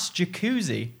glass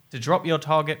jacuzzi to drop your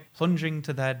target plunging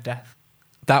to their death.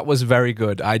 That was very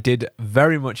good. I did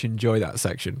very much enjoy that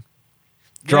section.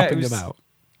 Dropping them out.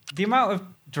 The amount of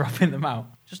dropping them out.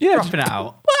 Just dropping it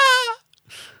out.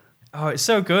 Oh, it's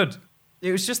so good.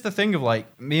 It was just the thing of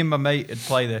like, me and my mate would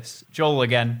play this. Joel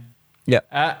again. Yeah.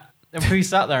 And we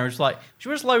sat there and was like, should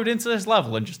we just load into this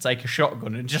level and just take a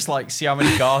shotgun and just like see how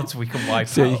many guards we can wipe out?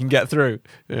 So you can get through.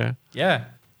 Yeah. Yeah,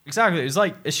 exactly. It was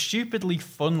like a stupidly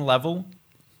fun level.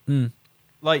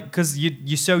 Like, because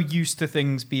you're so used to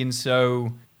things being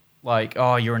so like,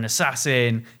 oh, you're an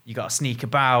assassin, you got to sneak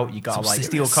about, you got to like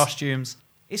steal costumes.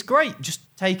 It's great just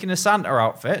taking a Santa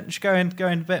outfit and just going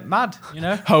a bit mad, you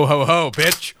know? Ho, ho, ho,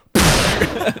 bitch.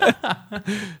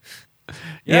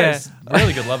 Yeah, it's a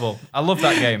really good level. I love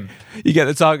that game. You get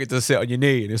the target to sit on your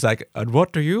knee and it's like, and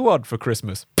what do you want for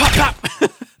Christmas? Pop,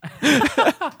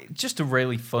 pop. Just a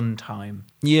really fun time.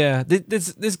 Yeah,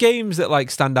 there's games that like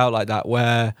stand out like that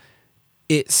where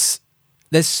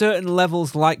there's certain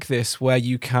levels like this where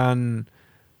you can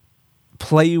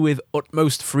play with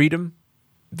utmost freedom.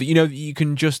 You know, you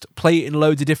can just play it in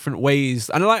loads of different ways.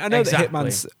 And I know that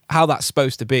Hitman's how that's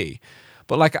supposed to be.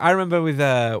 But like I remember with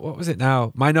what was it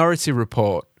now? Minority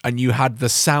Report, and you had the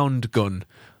sound gun,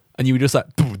 and you were just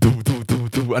like doo, doo, doo, doo,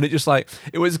 doo, and it was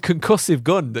a concussive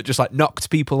gun that just like knocked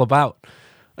people about.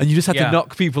 And you just had to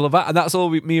knock people about. And that's all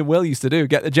me and Will used to do,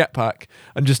 get the jetpack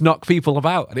and just knock people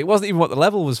about. And it wasn't even what the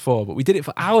level was for, but we did it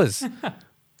for hours.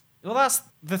 Well, that's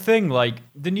the thing, like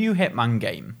the new Hitman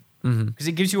game, because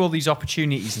it gives you all these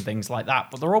opportunities and things like that,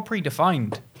 but they're all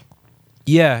predefined.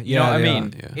 Yeah, you know what I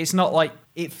mean? Yeah. It's not like,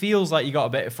 it feels like you got a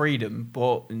bit of freedom,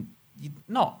 but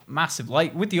not massive.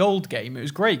 Like with the old game, it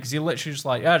was great because you're literally just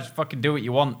like, just fucking do what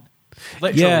you want.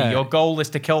 Literally, your goal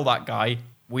is to kill that guy.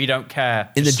 We don't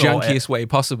care. In the jankiest way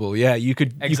possible. Yeah, you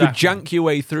could jank your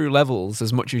way through levels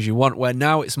as much as you want, where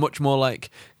now it's much more like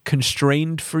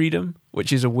constrained freedom,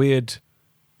 which is a weird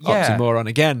oxymoron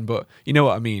again, but you know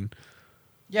what I mean.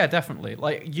 Yeah, definitely.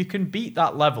 Like, you can beat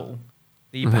that level,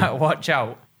 that you better watch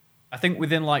out, I think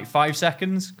within like 5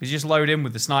 seconds, because you just load in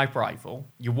with the sniper rifle,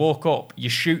 you walk up, you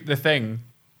shoot the thing,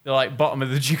 the like bottom of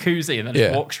the jacuzzi, and then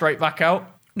just walk straight back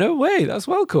out. No way, that's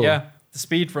well cool. Yeah. The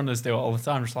speedrunners do it all the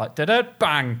time. Just like, did it,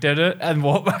 bang, did it, and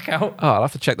walk back out. Oh, I'll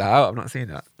have to check that out. I've not seen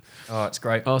that. Oh, it's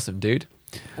great. Awesome, dude.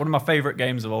 One of my favourite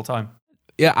games of all time.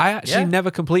 Yeah, I actually never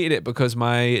completed it because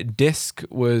my disc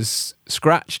was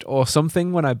scratched or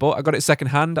something when I got it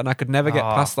secondhand, and I could never get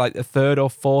past like the 3rd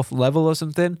or 4th level or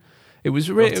something. It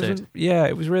was really,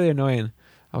 it was really annoying.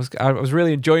 I was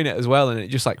really enjoying it as well, and it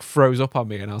just like froze up on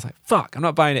me, and I was like, fuck, I'm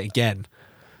not buying it again.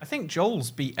 I think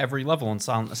Joel's beat every level on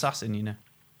Silent Assassin, you know.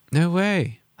 No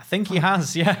way. I think he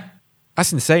has, yeah.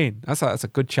 That's insane. That's a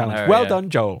good challenge. Well done,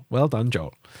 Joel. Well done,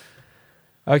 Joel.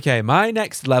 Okay, my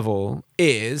next level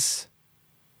is...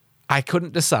 I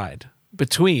couldn't decide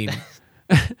between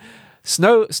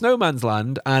Snowman's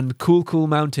Land and Cool Cool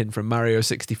Mountain from Mario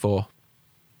 64.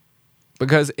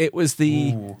 Because it was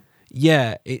the... Ooh.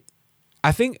 Yeah,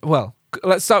 I think... Well,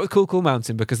 let's start with Cool Cool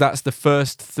Mountain because that's the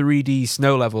first 3D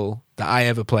snow level that I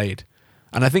ever played.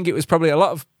 And I think it was probably a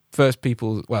lot of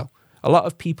people's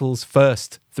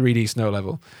first 3D snow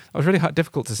level. That was really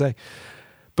difficult to say.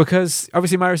 Because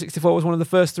obviously Mario 64 was one of the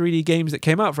first 3D games that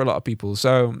came out for a lot of people.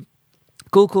 So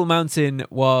Cool Cool Mountain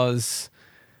was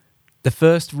the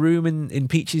first room in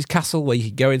Peach's castle where you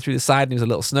could go in through the side and there was a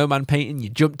little snowman painting. You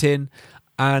jumped in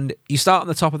and you start on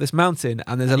the top of this mountain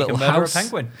and there's a little house. You can murder a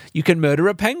penguin. You can murder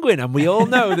a penguin, and we all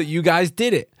know that you guys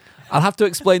did it. I'll have to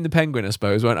explain the penguin, I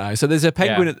suppose, won't I? So there's a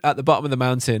penguin at the bottom of the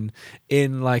mountain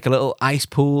in like a little ice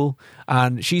pool,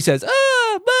 and she says,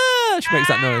 "Ah, bah!" She makes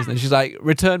that noise, and she's like,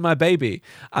 "Return my baby."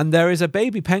 And there is a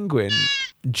baby penguin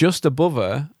just above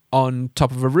her on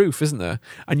top of a roof, isn't there?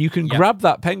 And you can grab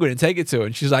that penguin and take it to her,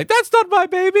 and she's like, "That's not my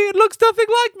baby. It looks nothing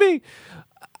like me."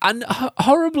 And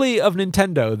horribly of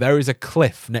Nintendo, there is a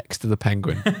cliff next to the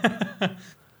penguin.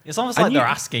 It's almost like they're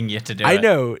asking you to do it. I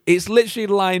know. It's literally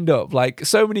lined up like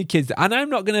so many kids. And I'm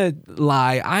not going to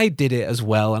lie. I did it as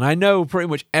well. And I know pretty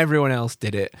much everyone else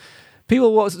did it.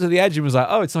 People walked up to the edge and was like,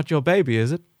 "Oh, it's not your baby,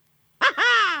 is it?"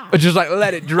 Or just like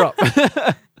let it drop.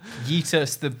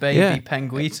 Yeetus the baby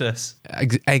penguitus.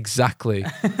 Exactly.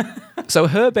 So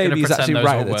her baby is pretend actually those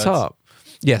right are at the words. top.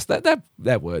 Yes,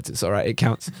 they're words. It's all right. It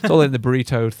counts. It's all in the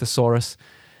burrito thesaurus.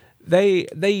 They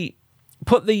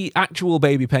put the actual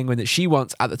baby penguin that she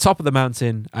wants at the top of the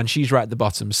mountain, and she's right at the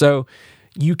bottom. So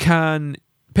you can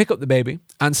pick up the baby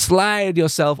and slide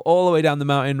yourself all the way down the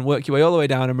mountain, work your way all the way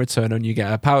down, and return, and you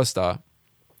get a power star.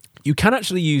 You can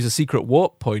actually use a secret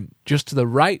warp point just to the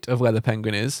right of where the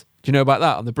penguin is. Do you know about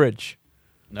that on the bridge?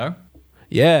 No?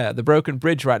 Yeah, the broken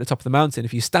bridge right at the top of the mountain.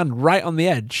 If you stand right on the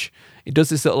edge, it does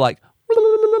this little like,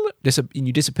 and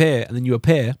you disappear, and then you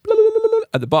appear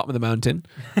at the bottom of the mountain,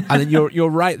 and then you're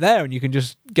right there, and you can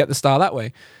just get the star that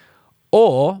way.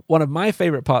 Or one of my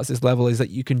favorite parts of this level is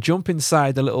that you can jump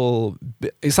inside the little.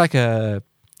 It's like a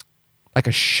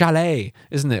chalet,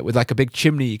 isn't it? With like a big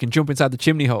chimney. You can jump inside the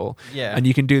chimney hole, and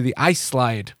you can do the ice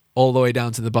slide all the way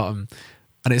down to the bottom.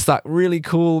 And it's that really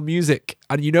cool music.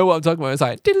 And you know what I'm talking about? It's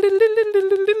like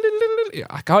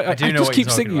I just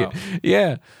keep singing it.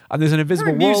 Yeah. And there's an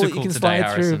invisible wall that you can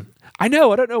slide through. I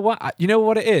know. I don't know what. You know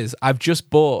what it is? I've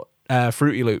just bought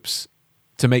Fruity Loops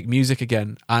to make music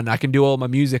again, and I can do all my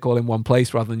music all in one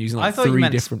place rather than using like three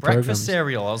different breakfast programs.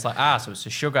 cereal. I was like, so it's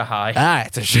a sugar high.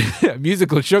 It's a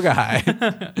musical sugar high.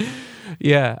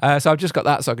 Yeah. So I've just got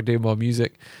that so I can do more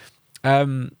music.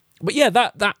 But yeah,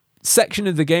 that section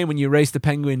of the game when you race the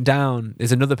penguin down,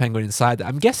 there's another penguin inside that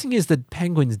I'm guessing is the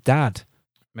penguin's dad.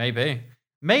 Maybe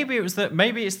it's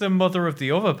the mother of the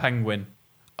other penguin.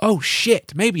 Oh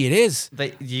shit, maybe it is.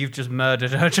 You've just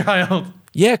murdered her child.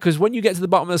 Yeah, because when you get to the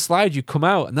bottom of the slide, you come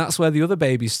out, and that's where the other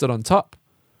baby stood on top.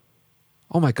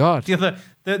 Oh my god.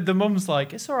 The mum's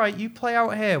like, it's all right, you play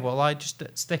out here while I just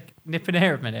nip in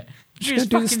here a minute. You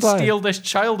just fucking steal this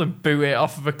child and boot it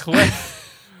off of a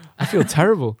cliff. I feel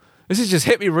terrible. This has just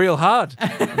hit me real hard.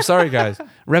 I'm sorry, guys.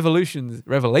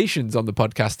 Revelations on the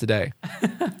podcast today.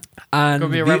 And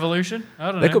could be a revolution. I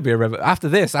don't know. There could be a after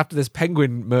this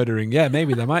penguin murdering. Yeah,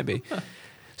 maybe there might be.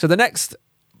 So the next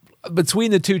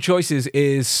between the two choices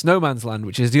is Snowman's Land,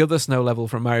 which is the other snow level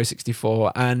from Mario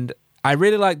 64, and I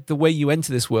really like the way you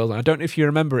enter this world. And I don't know if you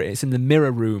remember it. It's in the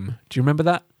mirror room. Do you remember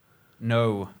that?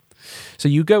 No. So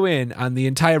you go in, and the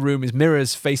entire room is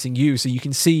mirrors facing you, so you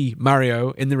can see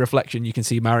Mario in the reflection. You can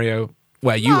see Mario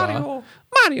where you are.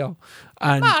 Mario.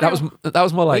 And Mario. that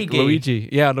was more like Luigi.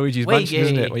 Yeah, Luigi's Mansion,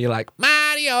 isn't it? Where you're like,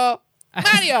 Mario.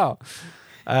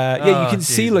 Yeah, you can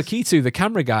see Lakitu, the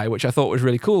camera guy, which I thought was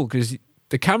really cool, because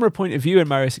the camera point of view in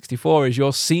Mario 64 is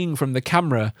you're seeing from the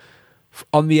camera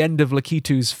on the end of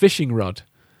Lakitu's fishing rod.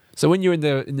 So when you're in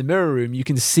the mirror room, you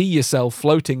can see yourself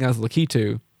floating as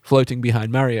Lakitu, floating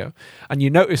behind Mario. And you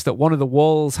notice that one of the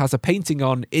walls has a painting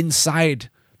on inside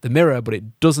the mirror, but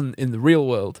it doesn't in the real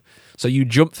world. So you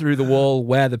jump through the wall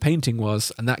where the painting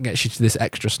was, and that gets you to this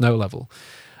extra snow level.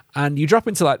 And you drop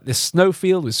into like this snow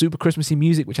field with super Christmassy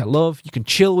music, which I love. You can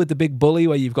chill with the big bully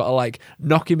where you've got to like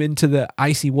knock him into the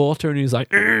icy water, and he's like,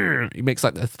 "Urgh!" He makes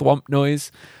like the thwomp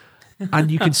noise. And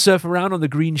you can surf around on the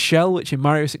green shell, which in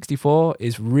Mario 64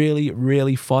 is really,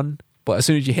 really fun. But as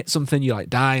soon as you hit something, you like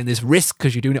die, and there's risk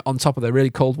because you're doing it on top of the really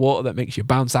cold water that makes you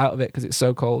bounce out of it because it's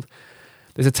so cold.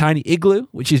 There's a tiny igloo,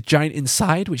 which is giant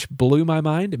inside, which blew my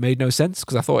mind. It made no sense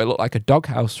because I thought it looked like a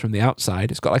doghouse from the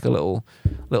outside. It's got like a little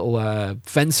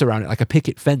fence around it, like a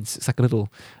picket fence. It's like a little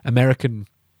American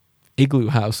igloo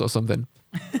house or something.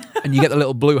 And you get the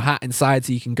little blue hat inside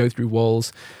so you can go through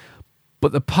walls.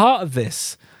 But the part of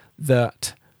this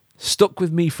that stuck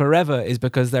with me forever is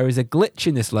because there is a glitch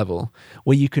in this level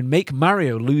where you can make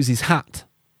Mario lose his hat.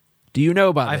 Do you know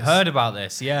about this? I've heard about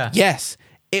this, yeah. Yes.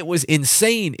 It was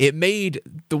insane. It made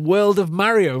the world of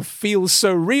Mario feel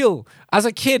so real. As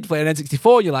a kid playing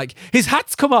N64, you're like, his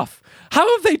hat's come off. How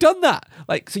have they done that?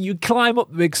 Like, so you climb up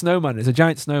the big snowman. It's a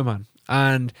giant snowman.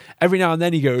 And every now and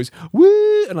then he goes,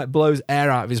 woo, and like blows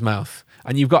air out of his mouth.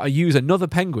 And you've got to use another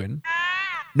penguin.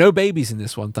 No babies in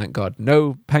this one, thank God.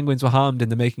 No penguins were harmed in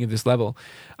the making of this level.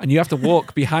 And you have to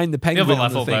walk behind the penguin. The other on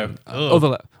level, the thing.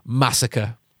 though.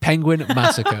 Massacre. Penguin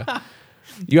massacre.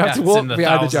 You have to walk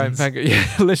behind the giant penguin. Yeah,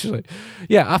 literally.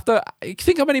 Yeah,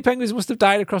 think how many penguins must have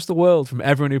died across the world from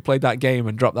everyone who played that game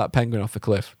and dropped that penguin off the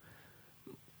cliff.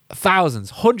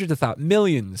 Thousands, hundreds of thousands,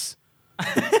 millions.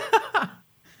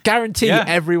 Guarantee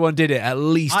everyone did it at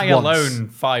least once. I alone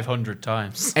 500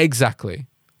 times. Exactly.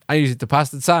 I use it to pass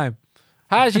the time.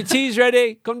 How's your tea's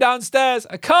ready? Come downstairs.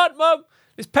 I can't, Mum.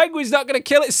 This penguin's not going to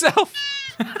kill itself.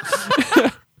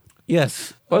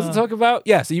 Yes. What was I talking about?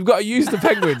 Yeah, so you've got to use the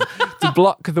penguin to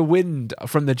block the wind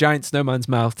from the giant snowman's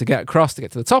mouth to get across, to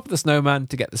get to the top of the snowman,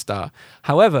 to get the star.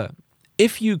 However,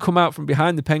 if you come out from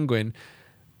behind the penguin...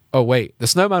 Oh, wait. The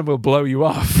snowman will blow you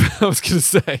off, I was going to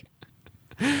say.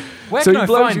 Where So can he I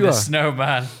blows find you this off.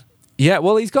 snowman? Yeah,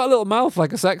 well, he's got a little mouth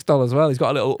like a sex doll as well. He's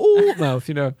got a little ooh mouth,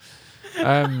 you know.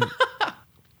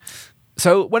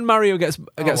 So when Mario gets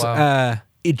wow.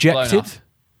 ejected,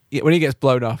 when he gets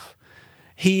blown off,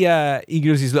 he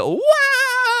goes his little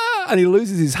wah, and he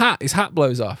loses his hat. His hat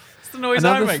blows off. It's the noise And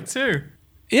I then make too.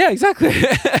 Yeah, exactly.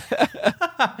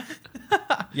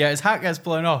 Yeah, his hat gets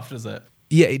blown off, does it?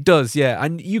 Yeah, it does. Yeah,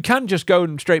 and you can just go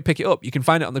and straight pick it up. You can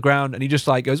find it on the ground, and he just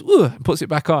like goes ooh and puts it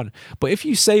back on. But if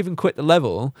you save and quit the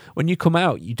level, when you come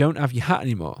out, you don't have your hat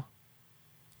anymore.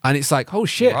 And it's like, oh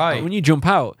shit! Right. When you jump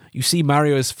out, you see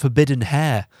Mario's forbidden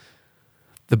hair,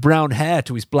 the brown hair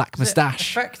to his black It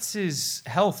moustache. affects his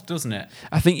health, doesn't it?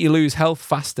 I think you lose health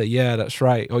faster. Yeah, that's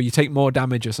right. Or you take more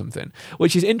damage or something.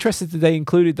 Which is interesting that they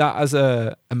included that as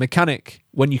a mechanic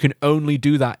when you can only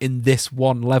do that in this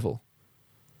one level.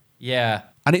 Yeah.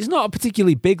 And it's not a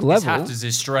particularly big level. His hat is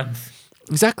his strength.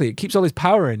 Exactly. It keeps all his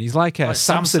power in. He's like a Like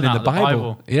Samson Samson in out the of the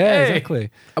Bible. Bible. Yeah, Hey.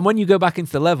 exactly. And when you go back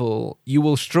into the level, you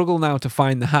will struggle now to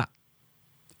find the hat.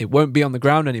 It won't be on the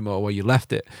ground anymore where you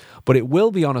left it, but it will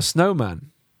be on a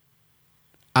snowman.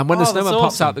 And when the Oh, that's snowman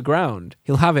pops awesome. out the ground,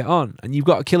 he'll have it on, and you've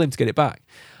got to kill him to get it back.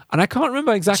 And I can't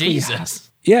remember exactly. Jesus.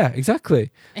 Yeah,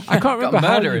 exactly. I can't remember Gotta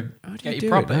how murder you, him. how do Get you your do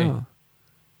property. it now?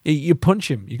 You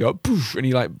punch him, you go poof, and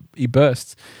he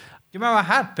bursts. Give me my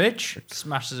hat, bitch.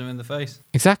 Smashes him in the face.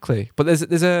 Exactly. But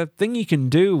there's a thing you can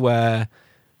do where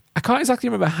I can't exactly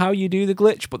remember how you do the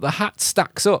glitch, but the hat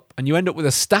stacks up and you end up with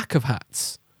a stack of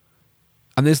hats.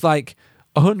 And there's like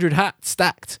 100 hats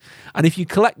stacked. And if you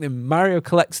collect them, Mario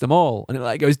collects them all and it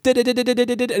like goes and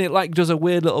it like does a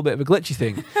weird little bit of a glitchy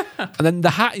thing. And then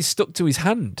the hat is stuck to his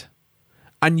hand.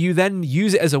 And you then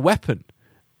use it as a weapon.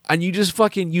 And you just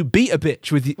you beat a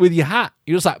bitch with your hat.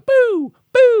 You're just like boo,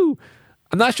 boo.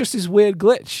 And that's just this weird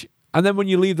glitch. And then when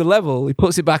you leave the level, he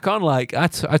puts it back on like, I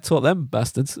taught them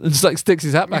bastards. And just like sticks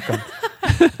his hat back on.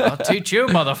 I'll teach you,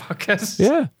 motherfuckers.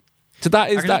 Yeah. So that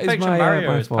I is can that just is picture my Mario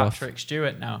my as fourth. Patrick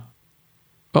Stewart now.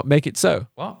 What, make it so?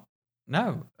 What?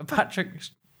 No, Patrick.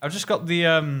 I've just got the.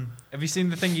 Have you seen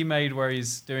the thing he made where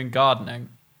he's doing gardening?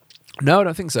 No, I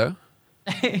don't think so.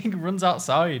 He runs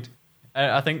outside.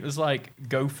 I think there's like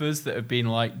gophers that have been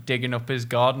like digging up his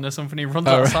garden or something. He runs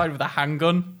Oh, right. outside with a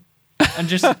handgun. And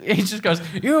he just goes,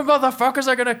 "You motherfuckers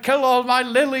are gonna kill all my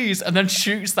lilies," and then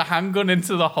shoots the handgun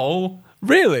into the hole.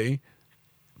 Really?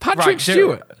 Patrick Right,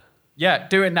 Stewart? Yeah,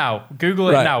 do it now. Google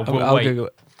it Right, now. But I'll wait. Google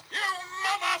it. You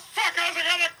motherfuckers are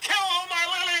gonna kill all my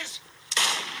lilies!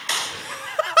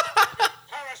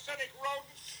 Parasitic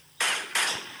rodents!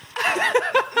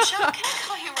 Chuck, can I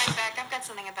call you right back? I've got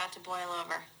something about to boil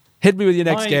over. Hit me with your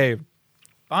next My- game.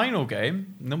 Final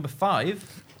game, number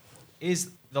 5,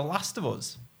 is The Last of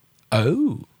Us.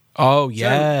 Oh,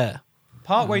 yeah.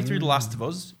 Partway through The Last of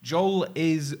Us, Joel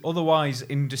is otherwise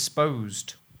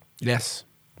indisposed. Yes.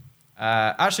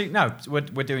 Actually, no, we're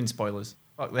doing spoilers.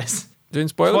 Fuck this. Doing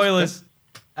spoilers?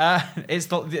 It's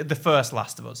the first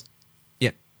Last of Us.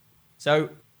 Yeah. So,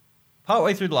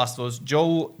 partway through The Last of Us,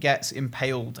 Joel gets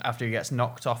impaled after he gets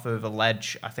knocked off of a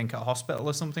ledge, I think at a hospital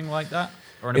or something like that.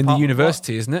 Or an In the apartment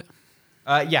university, isn't it?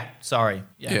 block. Yeah, sorry.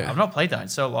 Yeah. I've not played that in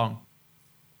so long.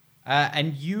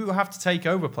 And you have to take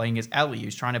over playing as Ellie,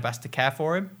 who's trying her best to care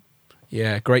for him.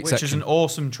 Yeah, great Which section. is an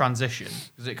awesome transition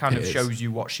because it kind of It is. shows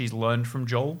you what she's learned from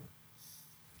Joel.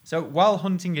 So while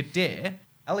hunting a deer,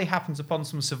 Ellie happens upon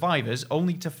some survivors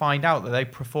only to find out that they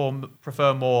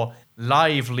prefer more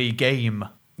lively game.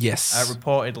 Yes.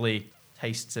 Reportedly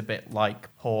tastes a bit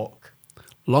like pork.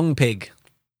 Long pig.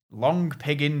 Long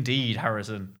pig indeed,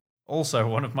 Harrison. Also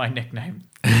one of my nicknames.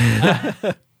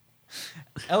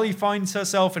 Ellie finds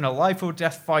herself in a life or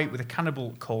death fight with a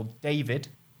cannibal called David,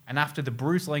 and after the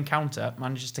brutal encounter,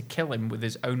 manages to kill him with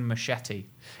his own machete.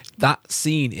 That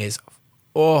scene is...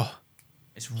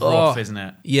 It's rough, isn't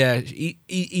it? Yeah,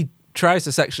 he tries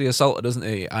to sexually assault her, doesn't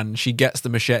he? And she gets the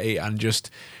machete and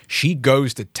she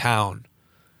goes to town.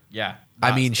 Yeah.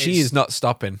 I mean, she is not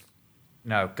stopping.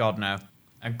 No, God, no.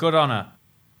 And good on her.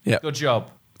 Yeah. Good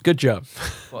job. Good job.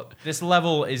 But this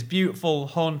level is beautiful,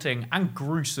 haunting, and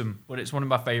gruesome, but it's one of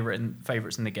my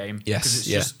favorites in the game. Yes, Because it's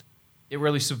yeah. just, it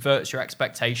really subverts your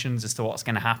expectations as to what's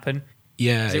going to happen.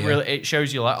 Yeah, 'Cause it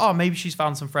shows you like, oh, maybe she's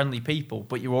found some friendly people,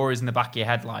 but you're always in the back of your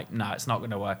head like, nah, it's not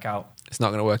going to work out. It's not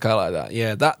going to work out like that.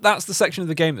 Yeah, that's the section of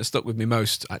the game that stuck with me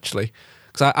most, actually.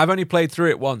 Because I've only played through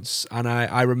it once, and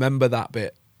I remember that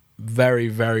bit very,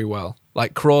 very well.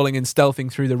 Like crawling and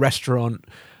stealthing through the restaurant,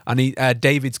 and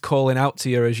David's calling out to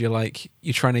you as you're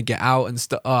trying to get out and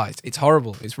stuff. Oh, it's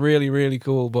horrible. It's really, really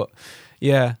cool. But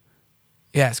yeah,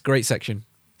 it's a great section.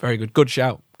 Very good. Good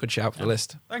shout. Good shout for the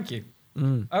list. Thank you.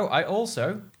 Oh, I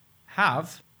also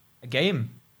have a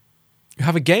game. You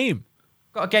have a game.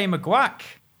 Got a game of Guac.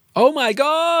 Oh my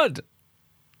god!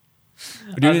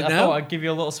 We're doing it I now? thought I'd give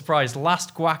you a little surprise.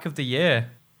 Last Guac of the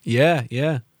year. Yeah.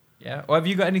 Yeah. Or have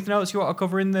you got anything else you want to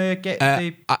cover in the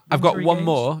I've got Wintry one games?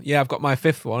 more. Yeah, I've got my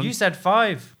fifth one. You said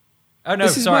 5. Oh no,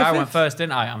 This is sorry, my I went fifth. first,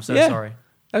 didn't I? I'm so Yeah. sorry.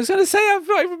 I was going to say, I've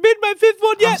not even made my fifth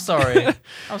one yet. I'm sorry.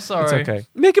 I'm sorry. It's okay.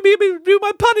 Making me do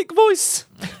my panic voice.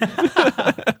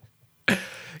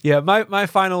 Yeah, my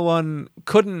final one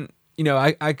couldn't,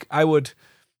 I would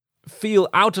feel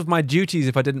out of my duties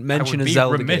if I didn't mention would a be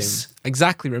Zelda remiss. game.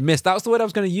 Exactly, remiss. That was the word I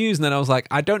was going to use, and then I was like,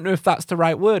 I don't know if that's the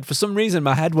right word. For some reason,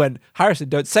 my head went, Harrison,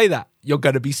 don't say that. You're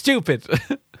going to be stupid.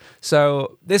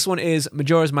 So this one is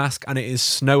Majora's Mask, and it is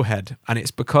Snowhead, and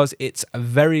it's because it's a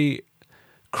very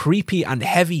creepy and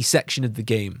heavy section of the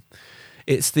game.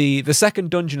 It's the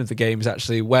second dungeon of the game is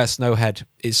actually where Snowhead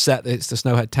is set. It's the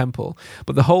Snowhead Temple.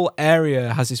 But the whole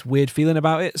area has this weird feeling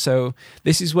about it. So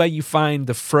this is where you find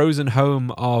the frozen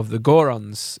home of the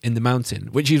Gorons in the mountain,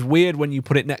 which is weird when you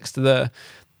put it next to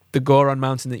the Goron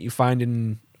mountain that you find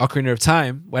in Ocarina of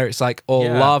Time, where it's like all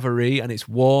lava-y and it's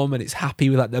warm and it's happy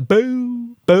with like the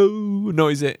boo, boo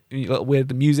noise, with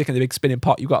the music and the big spinning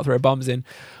pot you've got to throw bombs in.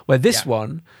 Where this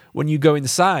one, when you go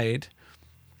inside,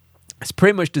 it's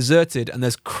pretty much deserted and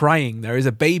there's crying. There is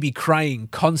a baby crying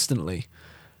constantly.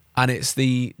 And it's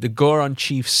the Goron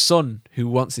chief's son who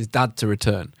wants his dad to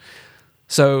return.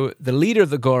 So the leader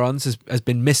of the Gorons has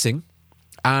been missing.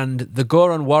 And the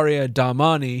Goron warrior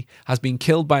Darmani has been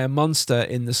killed by a monster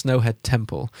in the Snowhead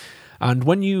Temple. And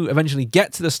when you eventually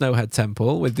get to the Snowhead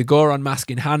Temple with the Goron mask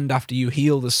in hand after you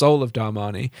heal the soul of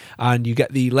Darmani and you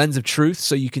get the lens of truth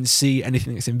so you can see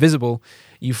anything that's invisible,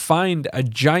 you find a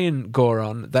giant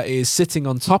Goron that is sitting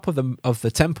on top of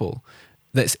the temple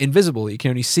that's invisible. You can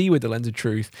only see with the lens of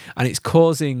truth, and it's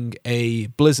causing a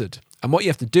blizzard. And what you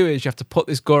have to do is you have to put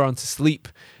this Goron to sleep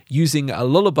using a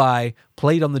lullaby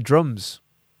played on the drums,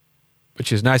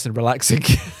 which is nice and relaxing.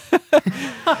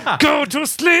 Go to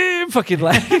sleep, fucking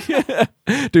like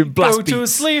doing blast Go to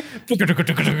beats. sleep.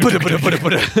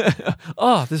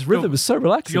 Oh, this rhythm is so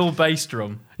relaxing. Dual bass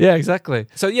drum. Yeah, exactly.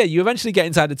 So yeah, you eventually get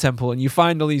inside the temple and you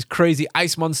find all these crazy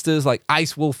ice monsters like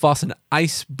Ice Wolfos and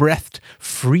Ice-breathed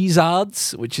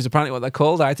Freezards, which is apparently what they're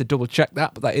called. I had to double check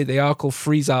that, but they are called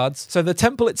Freezards. So the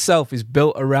temple itself is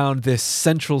built around this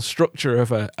central structure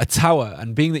of a tower,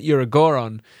 and being that you're a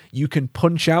Goron, you can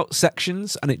punch out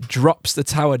sections and it drops the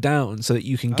tower down so that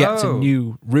you can get to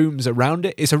new rooms around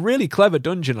it. It's a really clever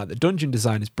dungeon. Like the dungeon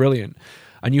design is brilliant.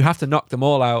 And you have to knock them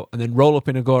all out and then roll up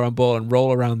in a Goron ball and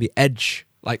roll around the edge,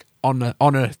 like on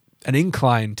an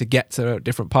incline to get to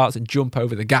different parts and jump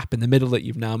over the gap in the middle that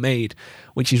you've now made,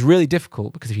 which is really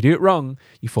difficult because if you do it wrong,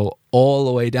 you fall all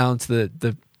the way down to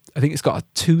the I think it's got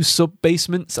 2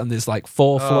 sub-basements and there's like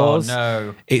 4 floors. Oh,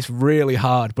 no. It's really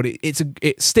hard, but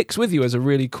it sticks with you as a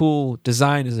really cool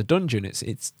design as a dungeon.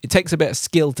 It takes a bit of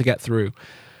skill to get through.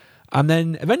 And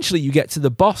then eventually you get to the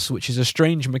boss, which is a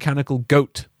strange mechanical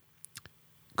goat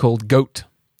called Goat.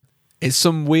 It's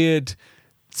some weird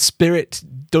spirit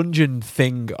dungeon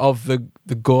thing of the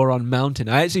Goron mountain.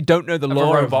 I actually don't know the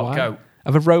lore a robot of why. goat.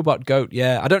 Of a robot goat,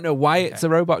 yeah. I don't know why it's a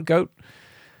robot goat.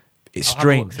 It's I'll have a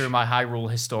strange. look through my Hyrule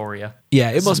Historia. Yeah,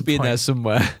 it at must some be in there point.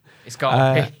 somewhere. It's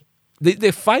got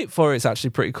The fight for it's actually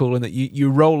pretty cool in that you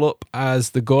roll up as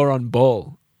the Goron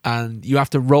ball and you have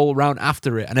to roll around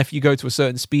after it. And if you go to a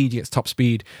certain speed, you get top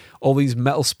speed, all these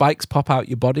metal spikes pop out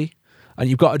your body. And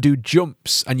you've got to do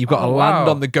jumps and you've got to land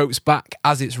on the goat's back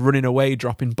as it's running away,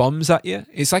 dropping bombs at you.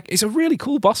 It's a really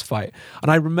cool boss fight.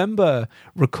 And I remember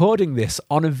recording this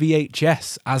on a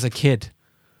VHS as a kid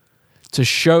to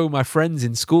show my friends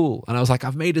in school. And I was like,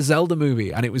 I've made a Zelda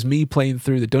movie. And it was me playing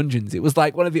through the dungeons. It was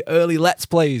like one of the early Let's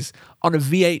Plays on a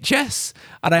VHS.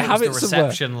 And I have it What was the somewhere.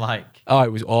 reception like? Oh,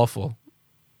 it was awful.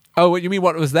 Oh, what you mean?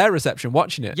 What was their reception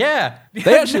watching it? Yeah.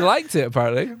 They actually liked it,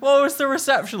 apparently. What was the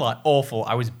reception like? Awful.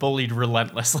 I was bullied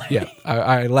relentlessly. Yeah,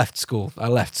 I left school. No,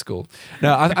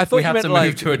 I thought We you had meant to move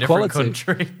like to a different equality.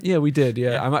 country. Yeah, we did.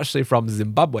 Yeah, I'm actually from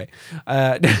Zimbabwe.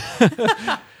 No,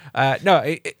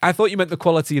 I thought you meant the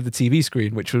quality of the TV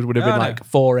screen, which would have been No. like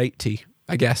 480,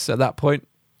 I guess, at that point.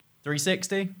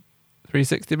 360?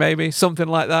 360 maybe, something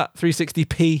like that.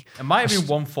 360p. It might have been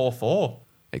 144.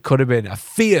 It could have been a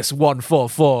fierce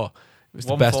 144. It was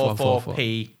the best 144.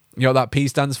 144p. You know what that P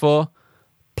stands for?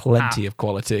 Plenty of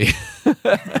quality.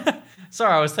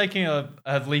 Sorry, I was taking a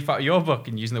leaf out of your book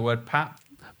and using the word pap.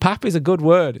 Pap is a good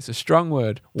word. It's a strong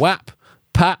word. Whap,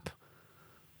 pap,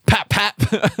 pap, pap.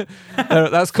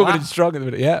 That's coming in Plap. strong at the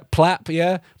minute. Yeah, plap,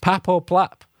 yeah. Pap or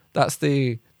plap. That's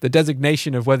the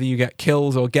designation of whether you get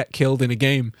kills or get killed in a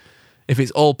game. If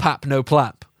it's all pap, no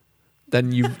plap,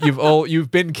 then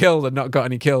you've been killed and not got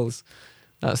any kills.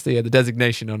 That's the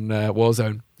designation on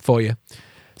Warzone for you.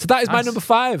 So that is my Nice. number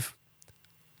 5.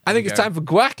 I think you it's go. time for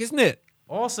Gwack, isn't it?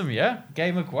 Awesome, yeah.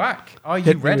 Game of Gwack. Are you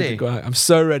Hit me with ready? the Gwack. I'm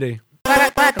so ready.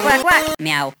 Quack, quack, quack, quack.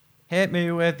 Meow. Hit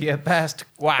me with your best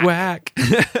Gwack. Whack.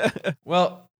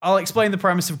 Well, I'll explain the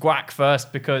premise of Gwack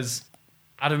first because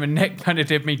Adam and Nick kind of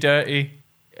did me dirty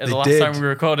the They last did. time we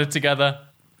recorded together.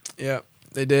 Yeah,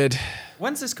 they did.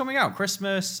 When's this coming out?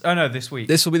 Christmas? Oh no, this week.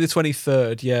 This will be the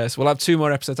 23rd, yes. We'll have 2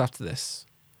 more episodes after this.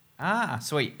 Ah,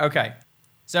 sweet. Okay.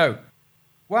 So,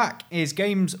 Gwack is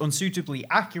games unsuitably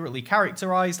accurately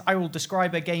characterized. I will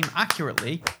describe a game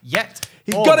accurately, yet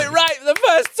He got it right the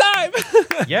first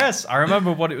time! Yes, I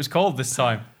remember what it was called this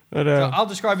time. I know. So I'll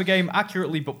describe a game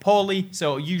accurately but poorly,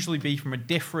 so it'll usually be from a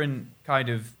different kind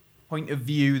of point of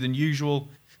view than usual.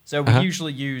 So we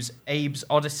usually use Abe's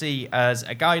Odyssey as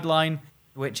a guideline,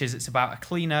 which is it's about a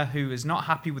cleaner who is not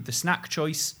happy with the snack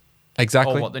choice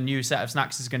Exactly. or what the new set of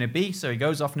snacks is going to be, so he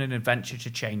goes off on an adventure to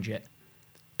change it.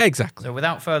 Exactly. So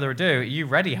without further ado, are you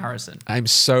ready, Harrison? I'm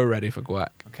so ready for Gwack.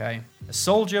 Okay. A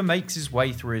soldier makes his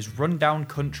way through his rundown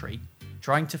country,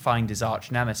 trying to find his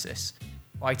arch nemesis,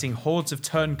 fighting hordes of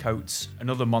turncoats and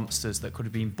other monsters that could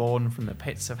have been born from the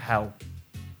pits of hell.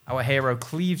 Our hero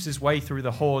cleaves his way through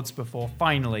the hordes before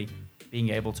finally being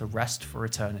able to rest for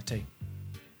eternity.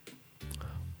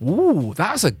 Ooh,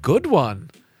 that's a good one.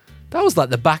 That was like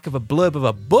the back of a blurb of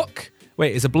a book.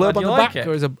 Wait, is a blurb do on you the like back it?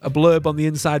 or is a blurb on the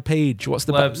inside page? What's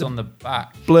the Blurbs back? on the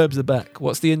back. Blurb's the back.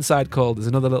 What's the inside called? There's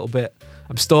another little bit.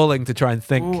 I'm stalling to try and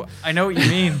think. Ooh, I know what you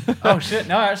mean. Oh shit,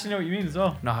 no, I actually know what you mean as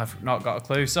well. No, I've not got a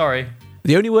clue, sorry.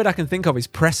 The only word I can think of is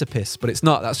precipice, but it's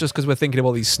not. That's just because we're thinking of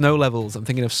all these snow levels. I'm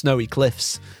thinking of snowy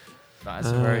cliffs. That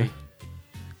is a very...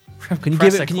 Can you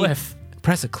Press give a it? cliff.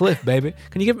 Press a cliff, baby.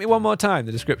 Can you give me one more time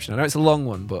the description? I know it's a long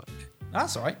one, but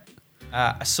That's all right.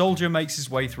 A soldier makes his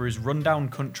way through his rundown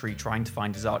country trying to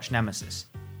find his arch nemesis,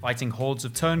 fighting hordes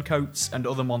of turncoats and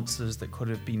other monsters that could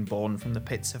have been born from the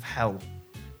pits of hell.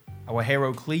 Our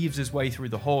hero cleaves his way through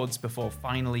the hordes before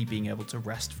finally being able to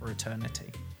rest for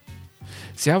eternity.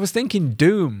 see, I was thinking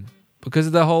Doom because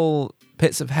of the whole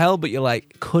pits of hell, but you're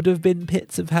like, could have been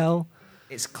pits of hell.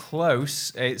 It's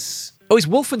close. It's Oh, it's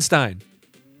Wolfenstein.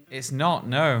 not,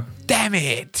 no. Damn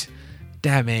it.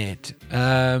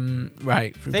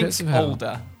 Right. From Think pits of hell.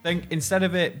 older. Think instead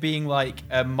of it being like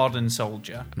a modern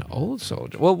soldier. An old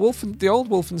soldier. Well, the old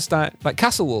Wolfenstein, like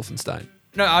Castle Wolfenstein.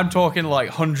 No, I'm talking like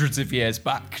hundreds of years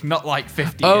back, not like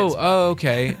 50 years. Oh,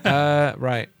 okay.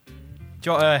 Right. Do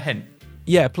you want a hint?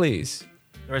 Yeah, please.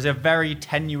 There is a very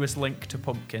tenuous link to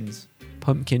pumpkins.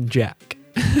 Pumpkin Jack.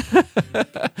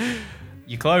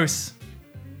 You're close.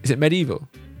 Is it medieval?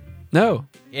 No.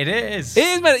 It is. It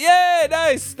is medieval. Yeah,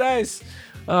 nice.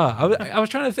 Oh, I was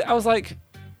trying to think. I was like,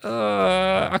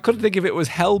 I couldn't think if it was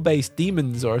hell-based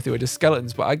demons or if they were just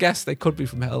skeletons, but I guess they could be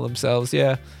from hell themselves.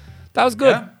 Yeah. That was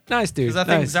good. Yeah. Nice, dude. Because I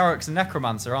think Nice. Zarok's a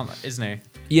necromancer, isn't he?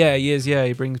 Yeah, he is. Yeah,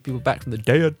 he brings people back from the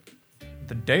dead.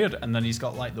 The dead. And then he's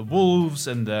got like the wolves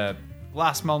and the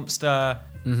glass monster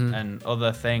and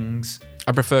other things.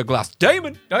 I prefer Glass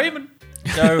Damon. Diamond.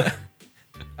 So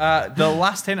the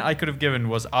last hint I could have given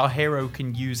was our hero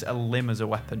can use a limb as a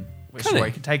weapon, which Can is he? where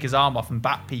he can take his arm off and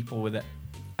bat people with it.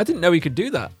 I didn't know he could do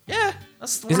that. Yeah,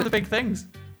 that's one Is of it- the big things.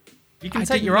 You can I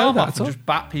take didn't your know arm that off at and all. just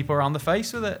bat people around the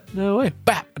face with it. No way.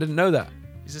 Bap. I didn't know that.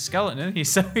 He's a skeleton, isn't he?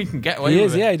 So he can get away He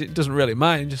with is, it. yeah. He doesn't really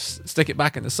mind. Just stick it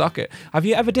back in the socket. Have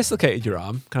you ever dislocated your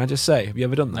arm? Can I just say? Have you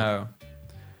ever done that? No.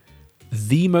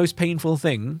 The most painful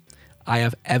thing I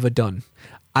have ever done.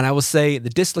 And I will say the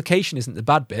dislocation isn't the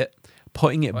bad bit.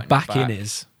 Putting it Putting it back in back.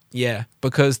 is. Yeah.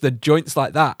 Because the joint's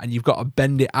like that and you've got to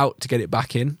bend it out to get it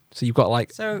back in. So you've got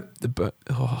like So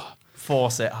oh.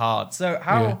 force it hard. So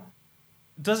how Yeah.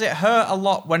 does it hurt a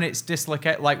lot when it's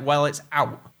dislocated? Like while it's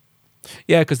out.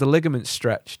 Yeah, because the ligament's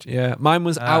stretched. Yeah. Mine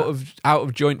was out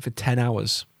of joint for 10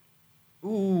 hours. Ooh,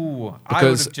 I would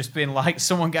Because- have just been like,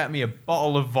 someone get me a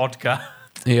bottle of vodka.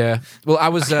 Yeah. Well, I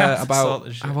was I have to about sort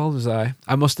this shit. how old was I?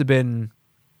 I must have been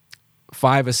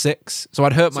 5 or 6. So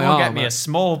I'd hurt my Someone arm. get me a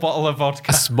small bottle of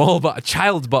vodka. a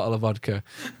child's bottle of vodka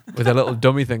with a little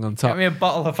dummy thing on top. Get me a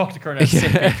bottle of vodka and a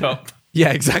sippy cup.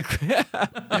 Yeah, exactly.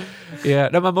 Yeah.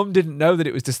 No, my mum didn't know that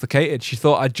it was dislocated. She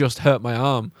thought I'd just hurt my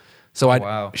arm. So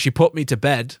wow. she put me to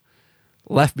bed,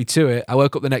 left me to it. I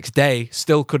woke up the next day,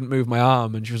 still couldn't move my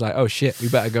arm, and she was like, "Oh shit, we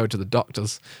better go to the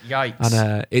doctors." Yikes.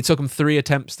 And it took them 3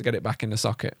 attempts to get it back in the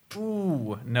socket.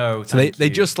 Ooh, no. So they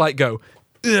just like go,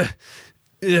 ugh, ugh.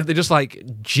 They just like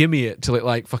jimmy it till it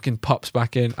like fucking pops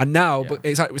back in. And now, but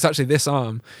it's actually this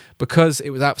arm, because it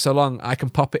was out for so long, I can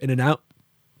pop it in and out.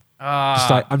 Just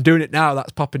like I'm doing it now.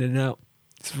 That's popping in and out.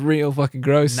 It's real fucking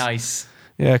gross. Nice.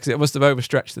 Yeah, because it must have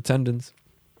overstretched the tendons.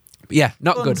 But yeah,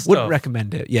 not Fun good. stuff. Wouldn't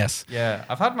recommend it. Yes. Yeah,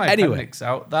 I've had my Anyway. appendix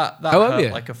out. That Oh, have hurt you?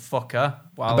 like a fucker.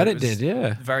 While I bet it was did,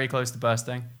 yeah. Very close to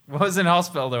bursting. When I was in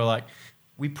hospital, they were like,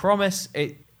 "We promise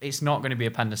it's not going to be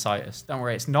appendicitis. Don't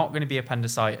worry, it's not going to be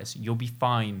appendicitis. You'll be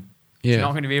fine. Yeah. It's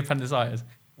not going to be appendicitis."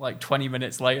 Like 20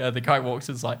 minutes later, the guy walks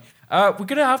in and is like, "We're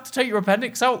going to have to take your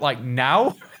appendix out like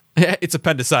now." Yeah, it's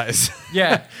appendicitis.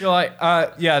 Yeah, you're like,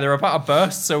 yeah, they're about to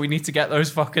burst, so we need to get those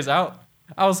fuckers out.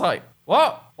 I was like,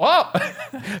 what?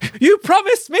 You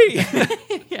promised me.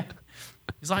 Yeah.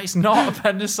 He's like, it's not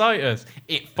appendicitis.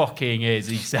 It fucking is,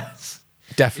 he says.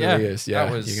 Definitely is. Yeah,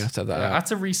 that was, you're gonna have to have that I out. had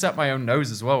to reset my own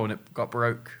nose as well when it got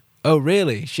broke. Oh,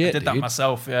 really? Shit. I did that dude.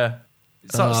 myself, yeah.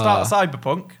 Start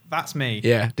Cyberpunk, that's me.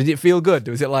 Yeah. Did it feel good?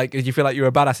 Was it like? Did you feel like you were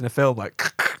a badass in a film? Like.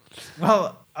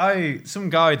 Well, some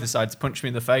guy decided to punch me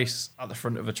in the face at the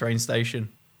front of a train station.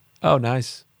 Oh,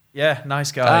 nice. Yeah,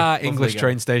 nice guy. Lovely English guy.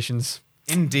 train stations.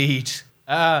 Indeed.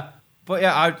 But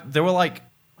yeah, there were like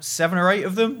 7 or 8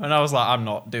 of them, and I was like, I'm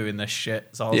not doing this shit.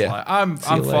 So I was Yeah. like, I'm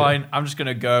See you later. fine. I'm just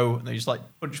gonna go. And they just like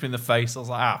punched me in the face. I was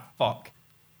like, fuck.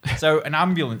 So an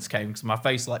ambulance came because my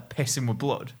face like pissing with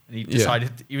blood, and he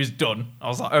decided he was done. I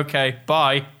was like, okay,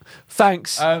 bye.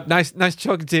 Thanks. Um, nice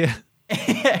talking to you.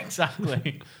 Yeah,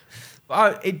 exactly.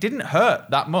 But it didn't hurt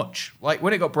that much. Like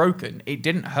when it got broken, it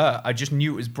didn't hurt. I just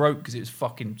knew it was broke because it was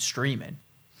fucking streaming.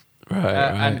 Right.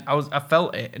 And I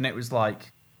felt it, and it was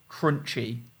like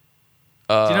crunchy.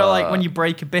 Do you know, like when you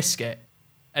break a biscuit,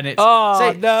 and it's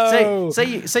no.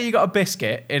 say you got a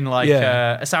biscuit in like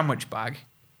Yeah. a sandwich bag,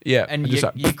 Yeah. and just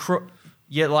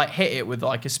you like hit it with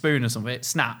like a spoon or something, it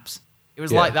snaps. It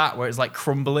was Yeah. like that, where it's like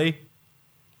crumbly.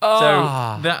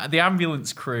 Ah. So the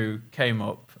ambulance crew came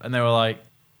up, and they were like,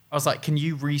 I was like, can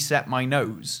you reset my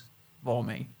nose for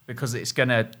me? Because it's going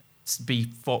to be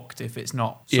fucked if it's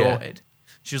not Yeah. sorted.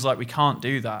 She was like, we can't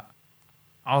do that.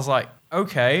 I was like,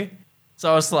 okay. So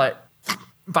I was like,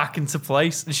 back into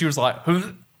place. And she was like, huh?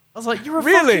 I was like, you're a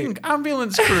Really? fucking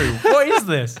ambulance crew. What is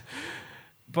this?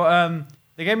 But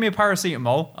they gave me a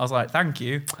paracetamol. I was like, thank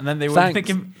you. And then they went to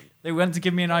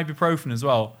give me an ibuprofen as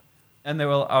well. And they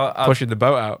were pushing the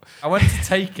boat out. I went to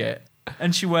take it,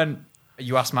 and she went, "Are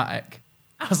you asthmatic?"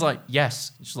 I was like,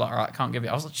 "Yes." She's like, "All right, I can't give it."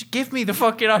 I was like, "Just give me the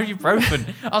fucking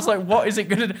ibuprofen." I was like, "What is it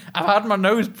gonna do? I've had my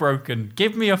nose broken.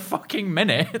 Give me a fucking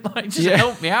minute. Like, just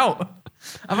help me out.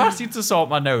 I've asked you to sort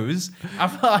my nose.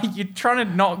 I'm like, you're trying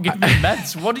to not give me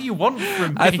meds. What do you want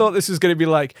from me?" I thought this was going to be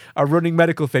like a running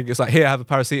medical thing. It's like, here, have a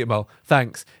paracetamol.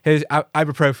 Thanks. Here's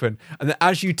ibuprofen. And then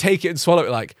as you take it and swallow it,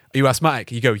 like, are you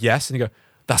asthmatic? You go, yes. And you go,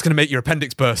 that's going to make your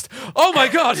appendix burst. Oh my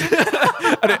God.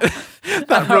 And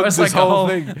that runs this whole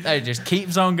thing. It just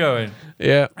keeps on going.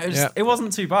 Yeah. It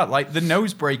wasn't too bad. Like, the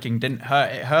nose breaking didn't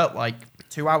hurt. It hurt like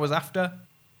 2 hours after.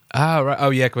 Oh, right. Oh,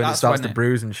 yeah, when it That's starts when to it-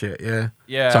 bruise and shit. Yeah.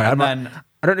 Yeah, Sorry, and I then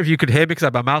don't know if you could hear me because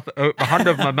I had my hand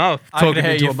over my mouth I can talking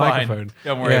hear into you a fine. microphone.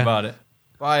 Don't worry Yeah. about it.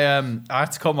 But I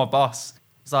had to call my boss.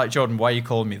 He's like, "Jordan, why are you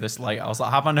calling me this late?" I was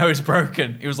like, "I have my nose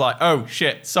broken." He was like, "Oh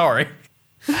shit, sorry."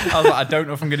 I was like, "I don't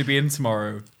know if I'm going to be in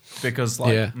tomorrow because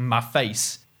like my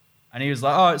face." And he was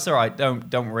like, "Oh, it's all right.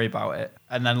 Don't worry about it."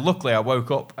 And then luckily I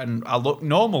woke up and I looked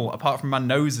normal, apart from my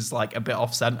nose is like a bit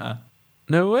off center.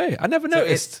 No way. I never So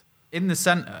noticed. it's in the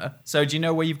center. So do you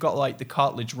know where you've got like the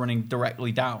cartilage running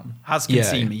directly down? Has can Yeah,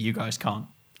 see yeah. me. You guys can't.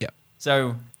 Yeah.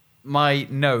 So my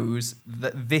nose,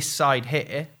 this side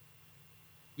here,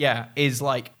 is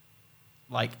like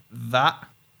that.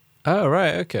 Oh,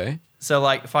 right. Okay. So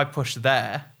like if I push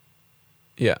there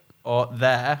Yeah. or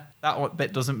there, that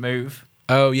bit doesn't move.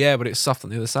 Oh, yeah, but it's soft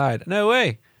on the other side. No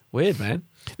way. Weird, man.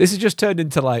 This has just turned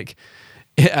into like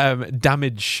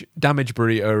damage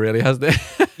burrito, really, hasn't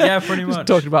it? Yeah, pretty Just much.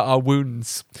 talking about our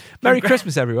wounds. Merry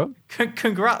Christmas, everyone.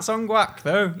 Congrats on Guac,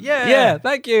 though. Yeah,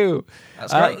 thank you.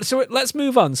 That's great. So let's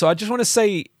move on. So I just want to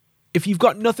say, if you've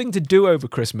got nothing to do over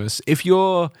Christmas, if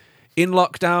you're in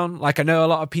lockdown, like I know a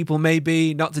lot of people may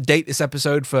be, not to date this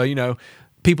episode for,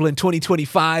 people in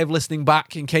 2025 listening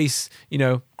back in case,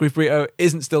 Grief Burrito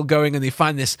isn't still going and they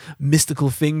find this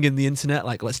mystical thing in the internet,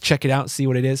 like let's check it out, see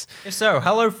what it is. If so,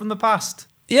 hello from the past.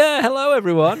 Yeah, hello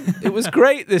everyone. It was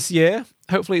great this year.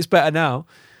 Hopefully it's better now,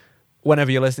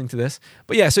 whenever you're listening to this.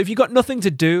 But yeah, so if you've got nothing to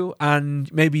do and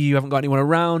maybe you haven't got anyone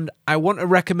around, I want to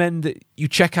recommend that you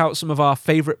check out some of our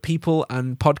favorite people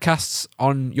and podcasts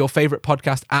on your favorite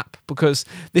podcast app, because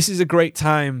this is a great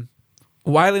time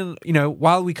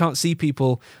while we can't see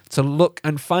people, to look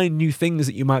and find new things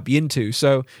that you might be into.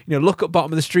 So, look up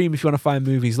Bottom of the Stream if you want to find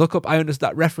movies. Look up I Understand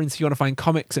That Reference if you want to find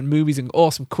comics and movies and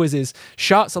awesome quizzes.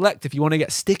 Shart Select if you want to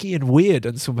get sticky and weird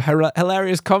and some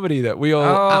hilarious comedy that we all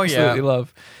absolutely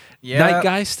love. Yeah.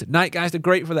 Nightgeist are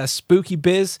great for their spooky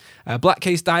biz. Black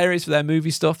Case Diaries for their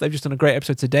movie stuff. They've just done a great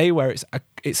episode today where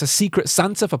it's a secret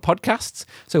Santa for podcasts.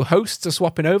 So hosts are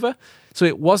swapping over. So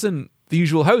it wasn't the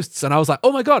usual hosts. And I was like,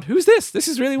 oh my God, who's this? This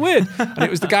is really weird. And it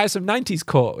was the guys from 90s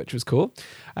Court, which was cool.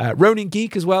 Ronin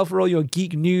Geek as well for all your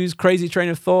geek news. Crazy Train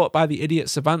of Thought by the Idiot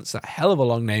Savants. A hell of a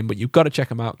long name, but you've got to check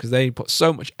them out because they put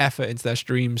so much effort into their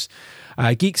streams.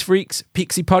 Geeks Freaks,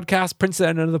 Pixie Podcast, Prince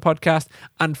and Another Podcast,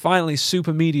 and finally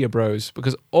Super Media Bros,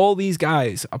 because all these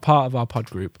guys are part of our pod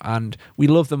group and we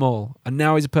love them all. And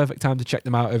now is a perfect time to check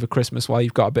them out over Christmas while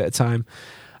you've got a bit of time.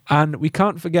 And we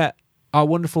can't forget our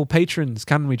wonderful patrons,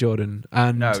 can we, Jordan?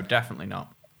 And No, definitely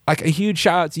not. like a huge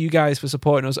shout out to you guys for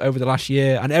supporting us over the last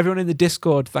year, and everyone in the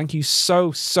Discord. Thank you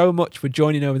so much for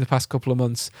joining over the past couple of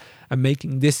months and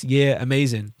making this year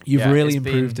amazing. You've really it's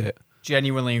improved been it.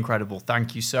 Genuinely incredible.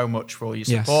 Thank you so much for all your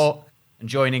Yes. support and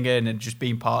joining in and just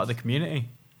being part of the community.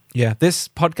 Yeah, this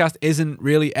podcast isn't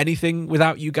really anything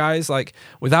without you guys. Like,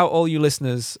 without all you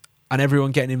listeners and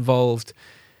everyone getting involved,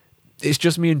 it's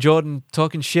just me and Jordan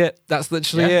talking shit. That's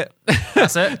literally it.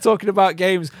 That's it. Talking about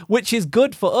games, which is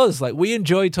good for us. Like, we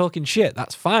enjoy talking shit.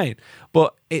 That's fine.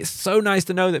 But it's so nice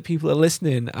to know that people are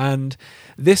listening. And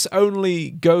this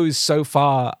only goes so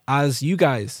far as you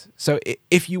guys. So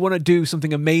if you want to do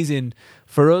something amazing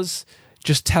for us,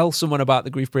 just tell someone about the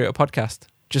Grief Burrito podcast.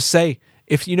 Just say,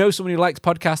 if you know someone who likes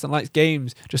podcasts and likes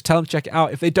games, just tell them to check it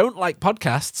out. If they don't like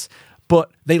podcasts,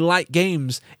 but they like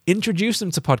games, introduce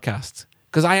them to podcasts.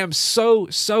 Because I am so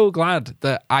glad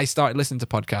that I started listening to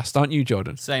podcasts. Aren't you,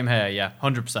 Jordan? Same here, yeah,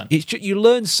 100%. It's just, you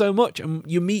learn so much and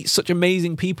you meet such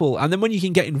amazing people. And then when you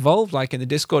can get involved, like in the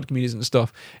Discord communities and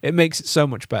stuff, it makes it so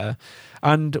much better.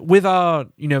 And with our,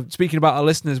 speaking about our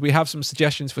listeners, we have some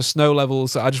suggestions for snow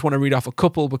levels. I just want to read off a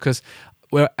couple because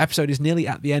our episode is nearly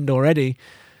at the end already.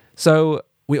 So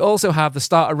we also have the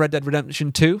start of Red Dead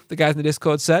Redemption 2, the guys in the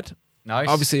Discord said. Nice.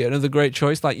 Obviously, another great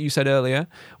choice, like you said earlier.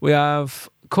 We have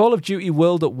Call of Duty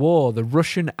World at War, the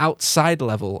Russian outside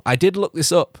level. I did look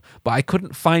this up, but I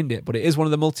couldn't find it. But it is one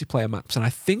of the multiplayer maps, and I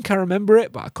think I remember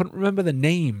it, but I couldn't remember the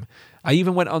name. I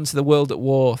even went onto the World at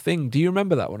War thing. Do you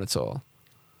remember that one at all?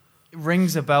 It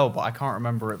rings a bell, but I can't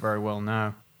remember it very well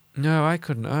now. No, I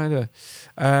couldn't either.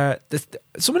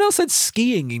 Someone else said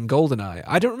skiing in GoldenEye.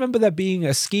 I don't remember there being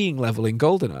a skiing level in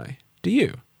GoldenEye. Do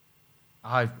you?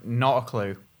 I've not a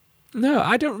clue. No,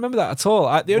 I don't remember that at all.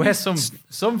 We're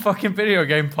some fucking video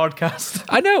game podcast.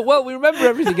 I know. Well, we remember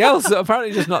everything else.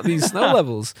 Apparently, just not these snow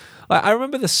levels. Like, I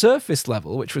remember the surface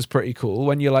level, which was pretty cool.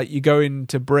 When you go in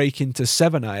to break into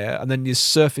Sevenire, and then you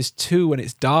surface 2 when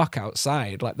it's dark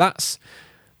outside. Like that's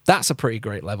a pretty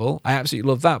great level. I absolutely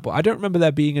love that. But I don't remember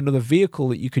there being another vehicle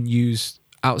that you can use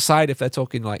outside if they're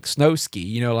talking like snow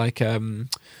ski.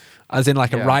 As in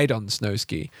like a ride on snow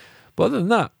ski. But other than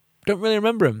that, don't really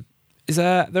remember them.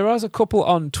 There was a couple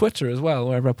on Twitter as well,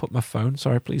 wherever I put my phone.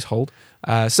 Sorry, please hold.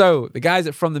 So the guys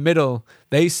at From the Middle,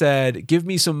 they said, give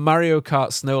me some Mario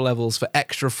Kart snow levels for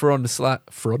extra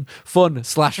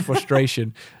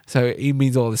fun/frustration. So he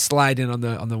means all the sliding on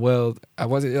the world.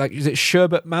 Is it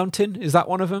Sherbet Mountain? Is that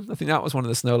one of them? I think that was one of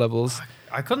the snow levels.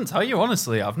 I couldn't tell you,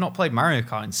 honestly. I've not played Mario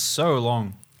Kart in so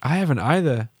long. I haven't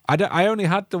either. I only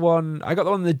had the one. I got the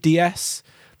one on the DS,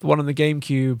 the one on the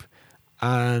GameCube,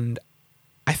 and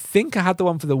I think I had the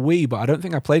one for the Wii, but I don't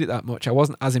think I played it that much. I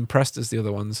wasn't as impressed as the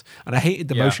other ones. And I hated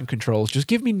the motion controls. Just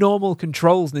give me normal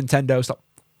controls, Nintendo. Stop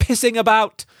pissing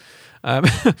about. And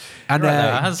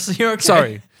You're okay.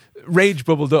 Sorry. Rage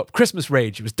bubbled up. Christmas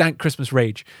rage. It was dank Christmas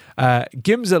rage.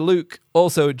 Gimza Luke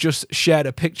also just shared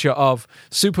a picture of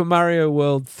Super Mario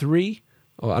World 3.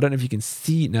 Oh, I don't know if you can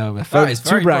see. No, my phone is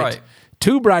too bright.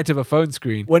 Too bright of a phone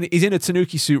screen. When he's in a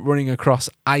Tanuki suit running across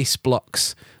ice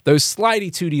blocks. Those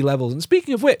slidey 2D levels. And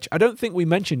speaking of which, I don't think we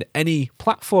mentioned any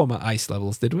platformer ice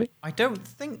levels, did we? I don't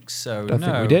think so, Don't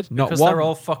think we did. Not because one. they're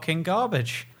all fucking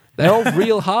garbage. They're all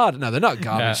real hard. No, they're not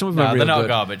garbage. Some of them are real they're not good.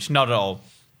 garbage. Not at all.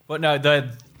 But no,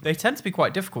 they tend to be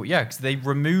quite difficult, because they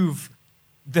remove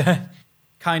the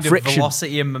kind of Friction.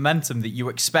 velocity and momentum that you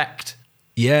expect.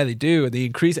 Yeah, they do. They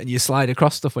increase it and you slide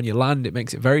across stuff when you land. It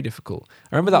makes it very difficult.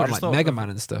 I remember that on like Mega Man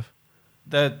and stuff.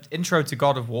 The intro to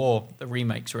God of War, the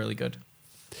remake's really good.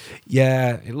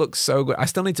 Yeah, it looks so good. I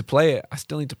still need to play it. I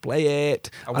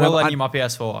will lend you my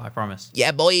PS4, I promise.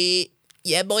 Yeah, boy.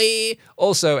 Yeah, boy.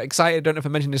 Also, excited, don't know if I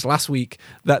mentioned this last week,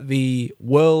 that the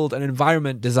world and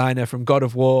environment designer from God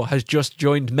of War has just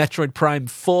joined Metroid Prime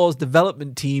 4's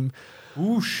development team.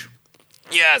 Whoosh.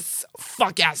 Yes!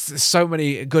 Fuck yes! There's so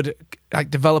many good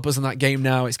developers in that game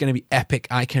now. It's going to be epic.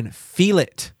 I can feel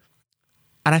it.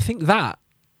 And I think that,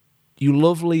 you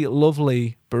lovely,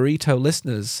 lovely Burrito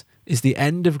listeners, is the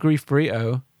end of Grief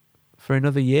Burrito for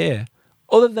another year.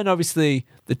 Other than obviously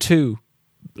the 2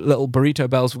 little burrito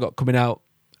bells we've got coming out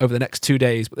over the next 2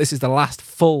 days. But this is the last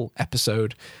full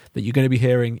episode that you're going to be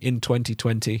hearing in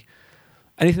 2020.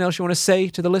 Anything else you want to say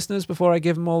to the listeners before I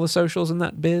give them all the socials and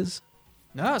that biz?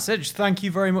 No, that's it. Just thank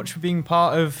you very much for being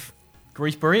part of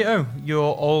Grease Burrito. You're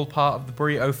all part of the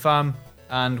Burrito fam,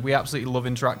 and we absolutely love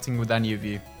interacting with any of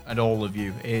you and all of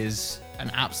you. It is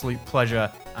an absolute pleasure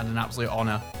and an absolute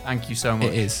honor. Thank you so much.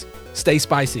 It is. Stay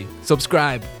spicy.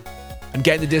 Subscribe. And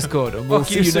get in the Discord. And we'll Fuck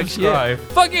see you, you next year. subscribe.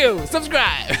 Fuck you.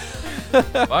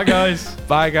 Subscribe. Bye, guys.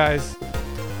 Bye, guys.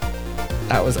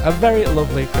 That was a very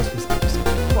lovely Christmas episode.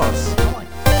 It was.